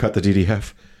or undercut the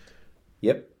DDF.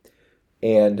 Yep.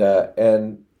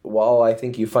 And while I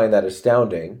think you find that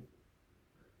astounding,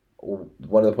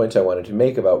 one of the points I wanted to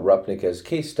make about Rupnik as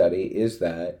case study is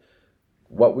that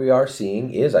what we are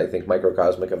seeing is, I think,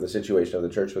 microcosmic of the situation of the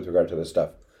church with regard to this stuff.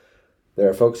 There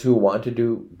are folks who want to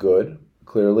do good,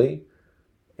 clearly,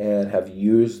 and have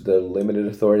used the limited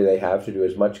authority they have to do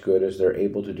as much good as they're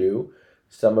able to do.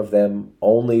 Some of them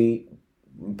only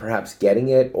perhaps getting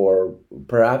it, or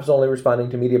perhaps only responding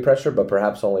to media pressure, but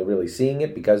perhaps only really seeing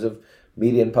it because of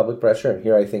media and public pressure. And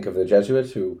here I think of the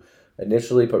Jesuits, who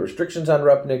initially put restrictions on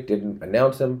Rupnik, didn't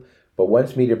announce them, but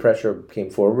once media pressure came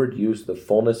forward, used the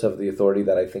fullness of the authority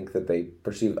that I think that they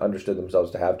understood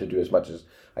themselves to have to do as much as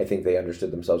I think they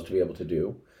understood themselves to be able to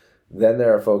do. Then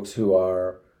there are folks who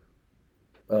are,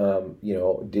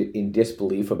 in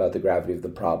disbelief about the gravity of the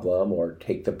problem, or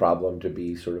take the problem to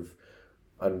be sort of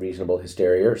unreasonable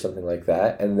hysteria or something like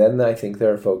that. And then I think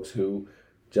there are folks who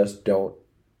just don't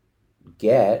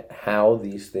get how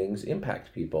these things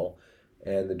impact people,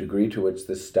 and the degree to which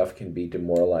this stuff can be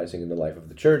demoralizing in the life of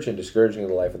the church and discouraging in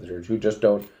the life of the church, who just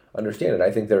don't understand it. I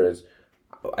think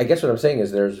I guess what I'm saying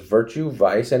is there's virtue,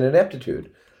 vice, and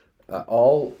ineptitude,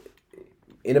 all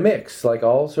in a mix,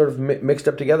 all sort of mixed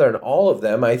up together. And all of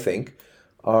them, I think,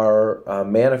 are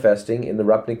manifesting in the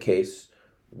Rupnik case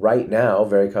right now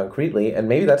very concretely. And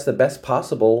maybe that's the best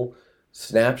possible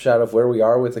snapshot of where we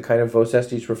are with the kind of Vos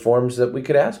Estis reforms that we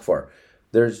could ask for.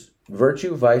 There's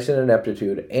virtue, vice, and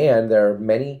ineptitude, and there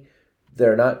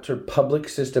are not sort of public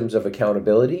systems of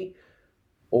accountability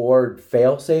or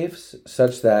fail-safes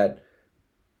such that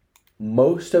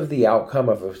most of the outcome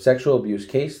of a sexual abuse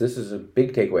case, this is a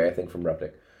big takeaway, I think, from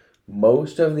Rupnik,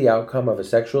 most of the outcome of a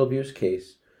sexual abuse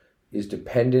case is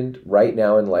dependent right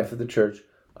now in the life of the church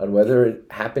on whether it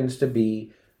happens to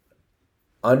be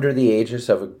under the aegis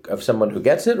of someone who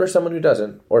gets it or someone who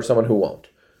doesn't, or someone who won't.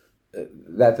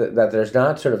 That there's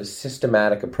not sort of a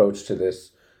systematic approach to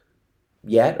this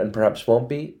yet, and perhaps won't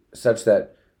be, such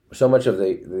that so much of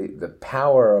the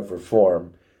power of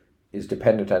reform is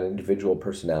dependent on individual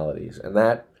personalities, and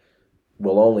that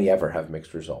will only ever have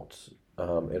mixed results.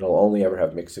 It'll only ever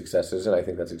have mixed successes, and I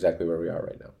think that's exactly where we are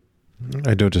right now.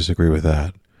 I don't disagree with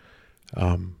that.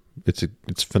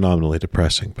 It's phenomenally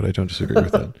depressing, but I don't disagree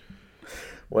with that.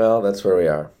 Well, that's where we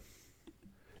are.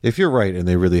 If you're right, and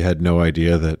they really had no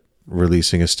idea that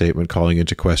releasing a statement calling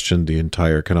into question the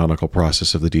entire canonical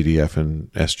process of the DDF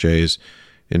and SJs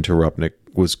into Rupnik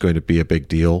was going to be a big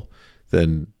deal,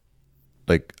 then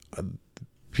like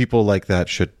people like that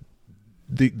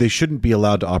they shouldn't be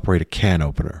allowed to operate a can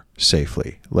opener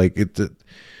safely. Like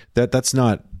that's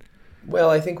not. Well,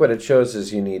 I think what it shows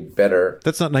is you need better.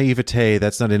 That's not naivete.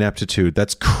 That's not ineptitude.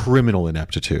 That's criminal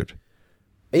ineptitude.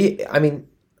 I mean,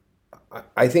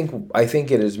 I think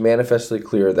it is manifestly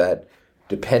clear that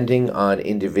depending on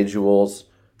individuals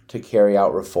to carry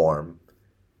out reform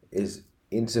is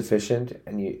insufficient,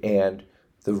 and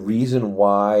the reason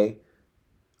why.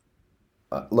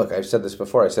 Look, I've said this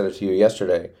before. I said it to you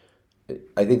yesterday.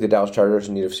 I think the Dallas Charter is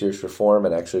in need of serious reform,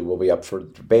 and actually will be up for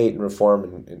debate and reform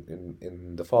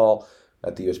in the fall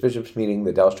at the U.S. Bishops' meeting.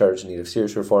 The Dallas Charter is in need of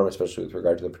serious reform, especially with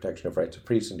regard to the protection of rights of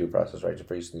priests and due process rights of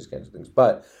priests and these kinds of things.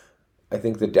 But I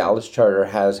think the Dallas Charter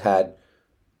has had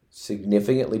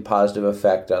significantly positive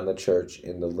effect on the church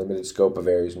in the limited scope of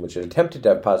areas in which it attempted to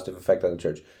have positive effect on the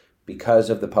church because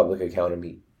of the public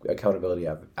accountability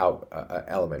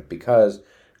element, because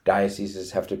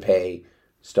dioceses have to pay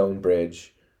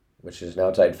Stonebridge, which is an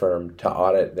outside firm, to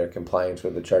audit their compliance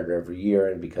with the charter every year,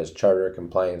 and because charter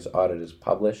compliance audit is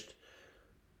published,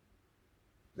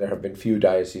 there have been few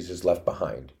dioceses left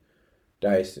behind.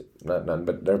 Not none,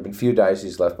 but there have been few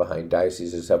dioceses left behind.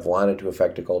 Dioceses have wanted to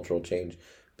effect a cultural change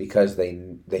because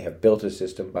they have built a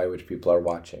system by which people are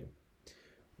watching.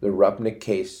 The Rupnik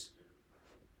case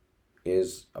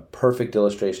is a perfect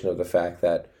illustration of the fact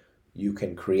that you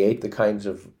can create the kinds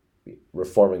of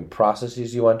reforming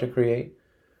processes you want to create,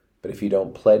 but if you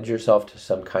don't pledge yourself to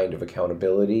some kind of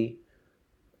accountability,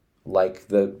 like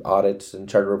the audits and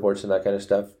charter reports and that kind of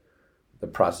stuff, the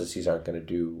processes aren't going to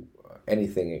do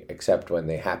anything except when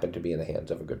they happen to be in the hands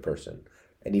of a good person.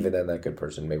 And even then, that good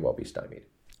person may well be stymied.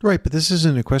 Right, but this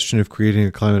isn't a question of creating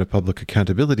a climate of public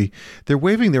accountability. They're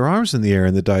waving their arms in the air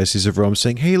in the Diocese of Rome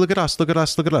saying, hey, look at us, look at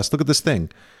us, look at us, look at this thing.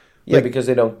 Yeah, like, because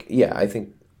they don't, yeah, I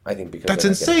think because that's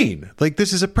insane. Like,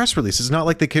 this is a press release. It's not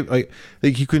like they can, like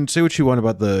you can say what you want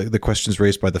about the questions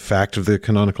raised by the fact of the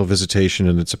canonical visitation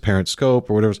and its apparent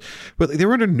scope or whatever, but they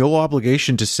were under no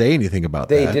obligation to say anything about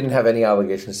that. They didn't have any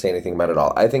obligation to say anything about it at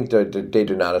all. I think De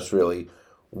Donatis really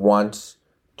wants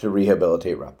to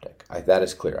rehabilitate Rupnik. That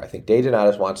is clear. I think De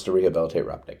Donatis wants to rehabilitate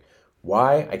Rupnik.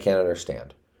 Why? I can't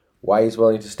understand. Why he's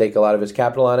willing to stake a lot of his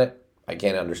capital on it? I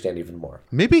can't understand even more.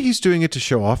 Maybe he's doing it to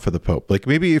show off for the Pope. Like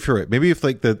maybe if you're right, maybe if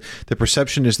like the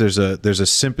perception is there's a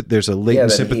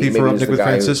latent sympathy for Rupnik with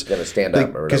Francis, going to stand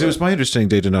up, because it was my understanding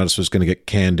De Donatis was going to get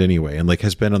canned anyway, and like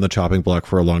has been on the chopping block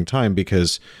for a long time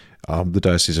because the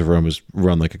Diocese of Rome has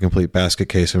run like a complete basket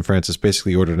case, and Francis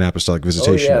basically ordered an apostolic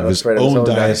visitation of his own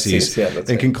diocese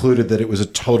and concluded that it was a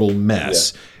total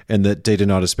mess, and that De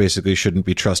Donatis basically shouldn't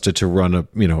be trusted to run a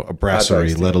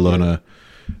brasserie, let alone a.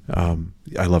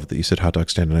 I love it that you said hot dog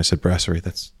stand and I said brasserie.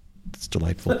 That's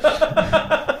delightful.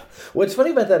 What's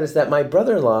funny about that is that my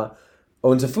brother-in-law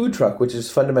owns a food truck, which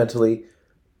is fundamentally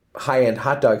high-end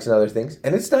hot dogs and other things,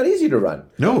 and it's not easy to run.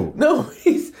 No,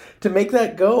 to make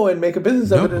that go and make a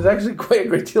business of it is actually quite a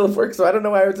great deal of work. So I don't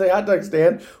know why I would say hot dog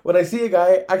stand when I see a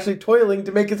guy actually toiling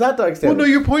to make his hot dog stand. Well, no,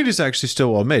 your point is actually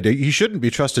still well made. He shouldn't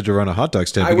be trusted to run a hot dog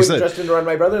stand. I wouldn't trust him to run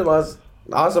my brother-in-law's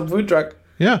awesome food truck.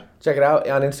 Yeah. Check it out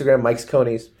on Instagram, Mike's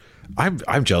Conies.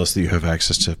 I'm jealous that you have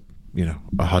access to,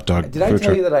 a hot dog. Did I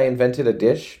tell you that I invented a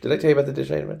dish? Did I tell you about the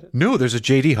dish I invented? No, there's a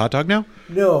JD hot dog now?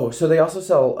 No, so they also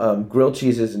sell grilled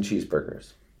cheeses and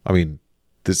cheeseburgers. I mean,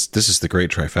 this is the great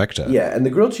trifecta. Yeah, and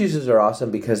the grilled cheeses are awesome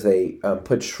because they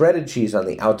put shredded cheese on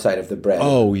the outside of the bread.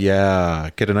 Oh, yeah.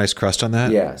 Get a nice crust on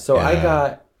that? Yeah, so I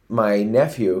got my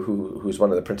nephew, who's one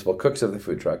of the principal cooks of the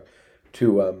food truck,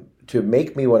 to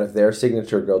make me one of their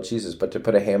signature grilled cheeses, but to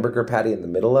put a hamburger patty in the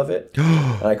middle of it.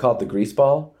 And I call it the grease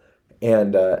ball.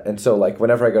 And so like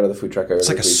whenever I go to the food truck, I order it's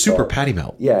like a super patty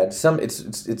melt. Yeah, and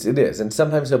it is. And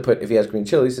sometimes he'll put, if he has green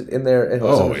chilies in there, and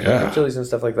he'll put green chilies and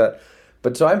stuff like that.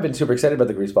 But so I've been super excited about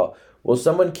the grease ball. Well,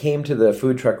 someone came to the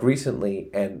food truck recently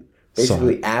and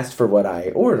basically asked for what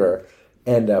I order.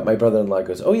 And my brother-in-law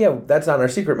goes, oh, yeah, that's on our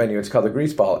secret menu. It's called the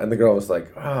grease ball. And the girl was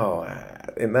like, oh,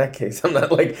 in that case, I'm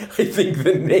not like, I think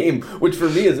the name, which for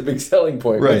me is a big selling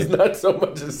point, right. But it's not so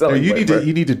much a selling point.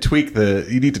 You need to tweak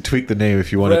the name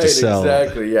if you want it to sell.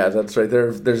 Exactly. Yeah, that's right.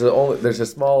 There's a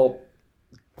small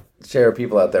share of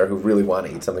people out there who really want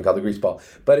to eat something called the grease ball.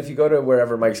 But if you go to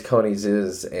wherever Mike's Conies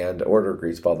is and order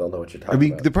grease ball, they'll know what you're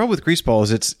talking about. The problem with grease ball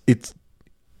is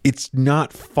it's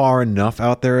not far enough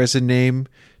out there as a name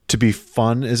to be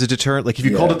fun as a deterrent. Like if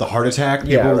you called it the heart attack,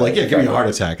 people were like, give me a heart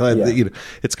attack.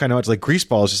 It's kind of much like grease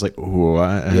ball is just like, ooh.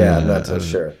 Not so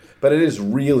sure. But it is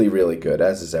really, really good,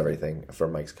 as is everything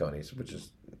from Mike's Coney's, which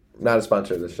is not a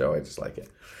sponsor of the show. I just like it.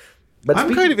 But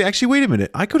actually, wait a minute.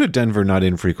 I go to Denver not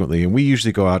infrequently, and we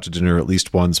usually go out to dinner at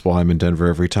least once while I'm in Denver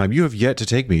every time. You have yet to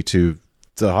take me to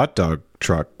the hot dog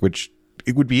truck, which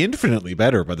it would be infinitely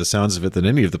better by the sounds of it than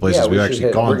any of the places we've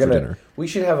actually gone for dinner. We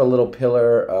should have a little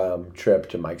pillar trip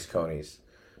to Mike's Coney's.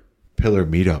 Pillar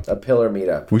meetup. A pillar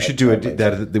meetup. We should do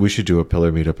we should do a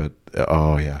pillar meetup at.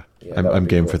 Oh yeah, I'm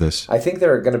game for this. I think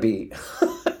there are going to be.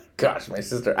 Gosh, my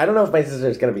sister. I don't know if my sister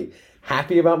is going to be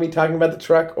happy about me talking about the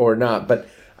truck or not, but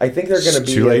I think they're going to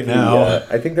be too late now.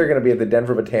 I think they're going to be at the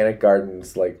Denver Botanic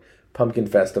Gardens pumpkin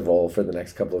festival for the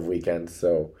next couple of weekends.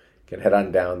 So you can head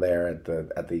on down there at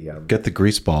the get the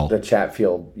grease ball, the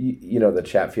Chatfield, the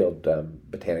Chatfield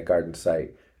Botanic Garden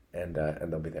site, and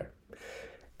they'll be there.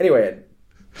 Anyway,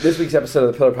 this week's episode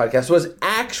of the Pillar Podcast was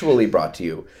actually brought to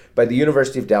you by the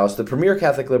University of Dallas, the premier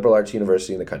Catholic liberal arts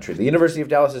university in the country. The University of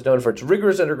Dallas is known for its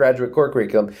rigorous undergraduate core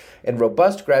curriculum and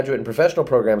robust graduate and professional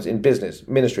programs in business,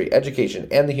 ministry, education,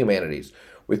 and the humanities.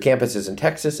 With campuses in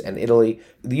Texas and Italy,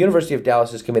 the University of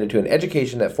Dallas is committed to an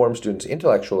education that forms students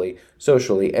intellectually,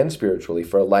 socially, and spiritually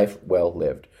for a life well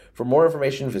lived. For more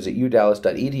information, visit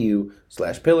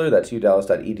udallas.edu/pillar. That's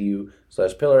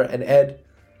udallas.edu/pillar. And Ed,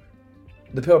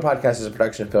 the Pillar Podcast is a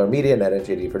production of Pillar Media and at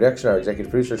JD Production. Our executive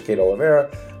producer is Kate Oliveira.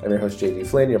 I'm your host, JD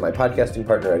Flynn. You're my podcasting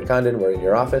partner, Ed Condon. We're in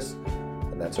your office,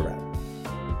 and that's a wrap.